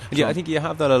course. Yeah. Yeah, I think you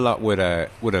have that a lot with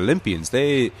Olympians.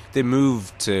 They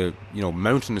move to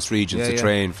mountainous regions to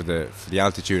train for the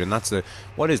altitude, and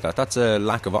what is that? That's a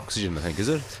lack of oxygen, I think, is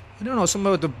it? I don't know.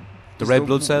 Something about the red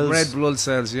blood cells. Red blood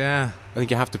cells, yeah. I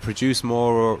think you have to produce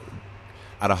more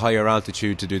at a higher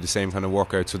altitude to do the same kind of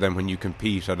workout, so then when you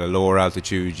compete at a lower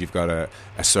altitude, you've got a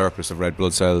surplus of red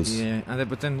blood cells. Yeah,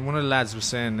 but then one of the lads was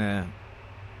saying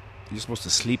you're supposed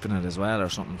to sleep in it as well or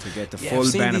something to get the full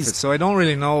benefits. So I don't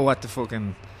really know what the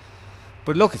fucking...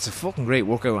 But look, it's a fucking great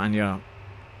workout, and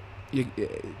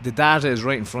the data is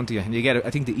right in front of you, and you get,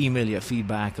 I think, they email you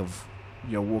feedback of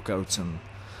your workouts, and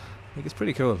I think it's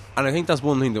pretty cool. And I think that's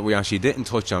one thing that we actually didn't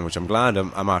touch on, which I'm glad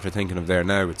I'm after thinking of there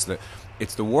now.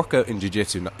 It's the workout in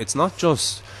jiu-jitsu. It's not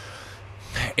just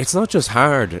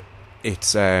hard.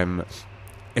 It's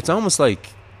almost like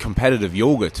competitive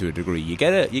yoga to a degree. You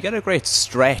get a great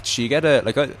stretch. You get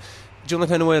you know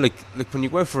the kind of way, like when you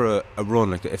go out for a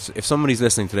run, like if somebody's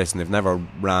listening to this and they've never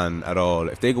ran at all,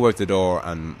 if they go out the door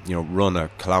and, you know, run a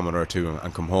kilometre or two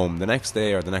and come home, the next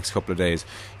day or the next couple of days,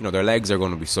 you know, their legs are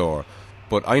going to be sore.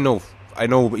 But I know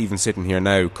even sitting here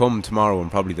now, come tomorrow and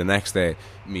probably the next day,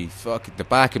 the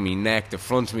back of me neck, the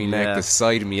front of me neck, the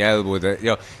side of me elbow, you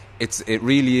know, it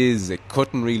really is, it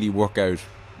couldn't really work out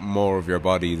more of your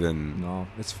body than... No,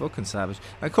 it's fucking savage.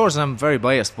 Of course, I'm very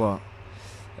biased, but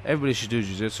everybody should do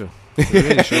jiu-jitsu. You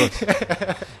really should.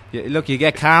 Look, you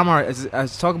get calmer.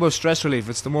 As talk about stress relief,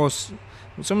 it's the most...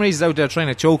 When somebody's out there trying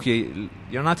to choke you,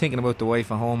 you're not thinking about the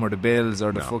wife at home or the bills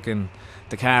or the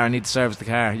car. I need to service the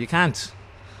car. You can't.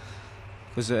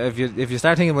 Because if you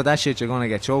start thinking about that shit, you're going to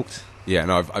get choked. Yeah,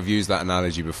 no, I've used that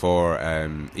analogy before.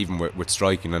 Even with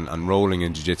striking and rolling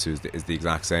in jiu-jitsu is the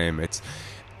exact same.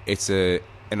 It's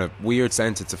in a weird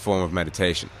sense, it's a form of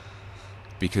meditation,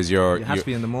 because you have to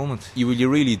be in the moment. You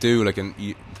really do. Like,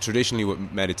 traditionally with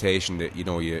meditation, that, you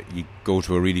know, you go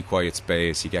to a really quiet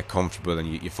space, you get comfortable, and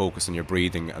you focus on your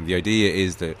breathing. And the idea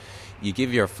is that you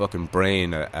give your fucking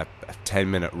brain a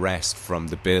 10-minute rest from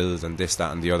the bills and this,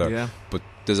 that, and the other. Yeah. But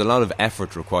there's a lot of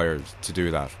effort required to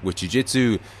do that. With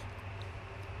jiu-jitsu,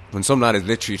 when some lad is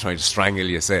literally trying to strangle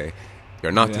you, say,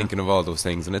 you're not thinking of all those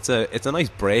things, and it's a nice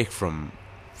break from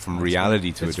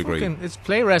reality to a degree. It's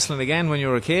play wrestling again when you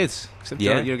were a kid, except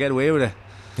you get away with it.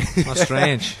 It's not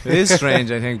strange. It is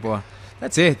strange, I think, but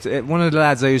that's it. One of the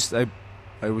lads I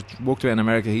worked with in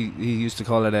America, he used to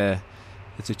call it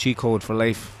it's a cheat code for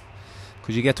life,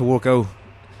 because you get to work out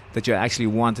that you actually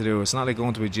want to do. It's not like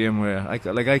going to a gym where I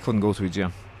couldn't go to a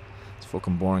gym. It's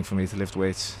fucking boring for me to lift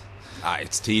weights.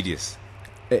 It's tedious.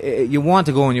 You want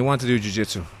to go and you want to do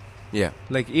jiu-jitsu. Yeah.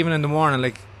 Like, even in the morning,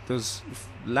 like, there's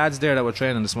lads there that were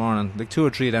training this morning, like 2 or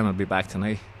 3 of them will be back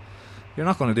tonight. You're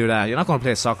not going to do that. You're not going to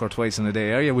play soccer twice in a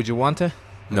day, are you? Would you want to?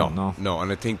 No.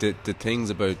 And I think that the thing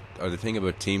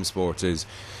about team sports is,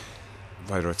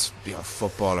 whether it's, you know,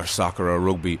 football or soccer or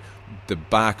rugby, the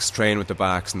backs train with the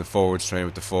backs and the forwards train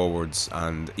with the forwards,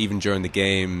 and even during the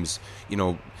games, you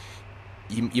know,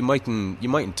 you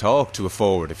mightn't talk to a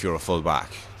forward if you're a full back.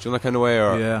 Do you know that kind of way?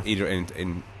 Or either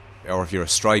in or if you're a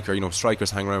striker, you know,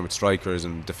 strikers hang around with strikers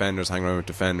and defenders hang around with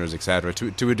defenders, etc.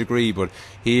 To a degree, but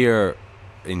here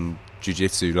in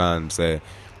jiu-jitsu land,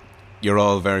 you're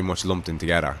all very much lumped in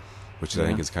together, which I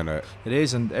think is kind of... It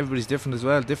is, and everybody's different as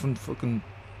well. Different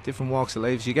walks of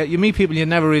life. You meet people you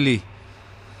never really...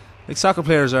 Like soccer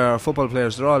players or football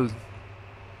players, they're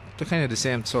kind of the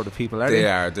same sort of people, aren't they? They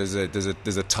are. There's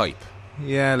a type.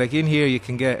 Yeah, like in here you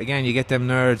get them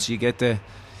nerds, you get the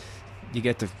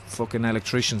fucking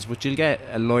electricians, but you'll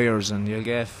get lawyers and you'll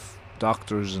get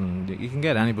doctors, and you can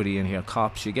get anybody in here,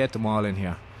 cops, you get them all in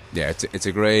here. Yeah, it's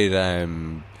a great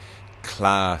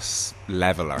class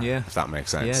leveler, if that makes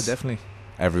sense. Yeah, definitely.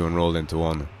 Everyone rolled into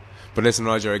one. But listen,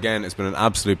 Roger, again, it's been an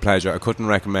absolute pleasure. I couldn't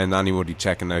recommend anybody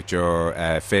checking out your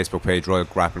Facebook page, Royal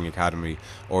Grappling Academy,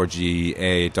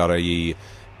 rga.ie.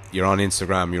 You're on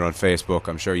Instagram, you're on Facebook.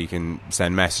 I'm sure you can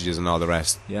send messages and all the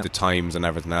rest. The times and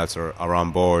everything else are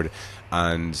on board.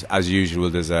 And as usual,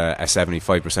 there's a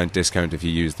 75% discount if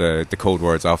you use the code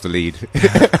words off the lead.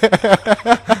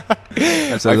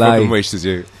 That's a lie. Fucking wishes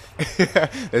you.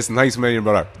 It's nice million,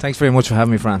 brother. Thanks very much for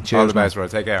having me, Fran. Cheers. All the best, brother.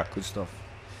 Take care. Good stuff.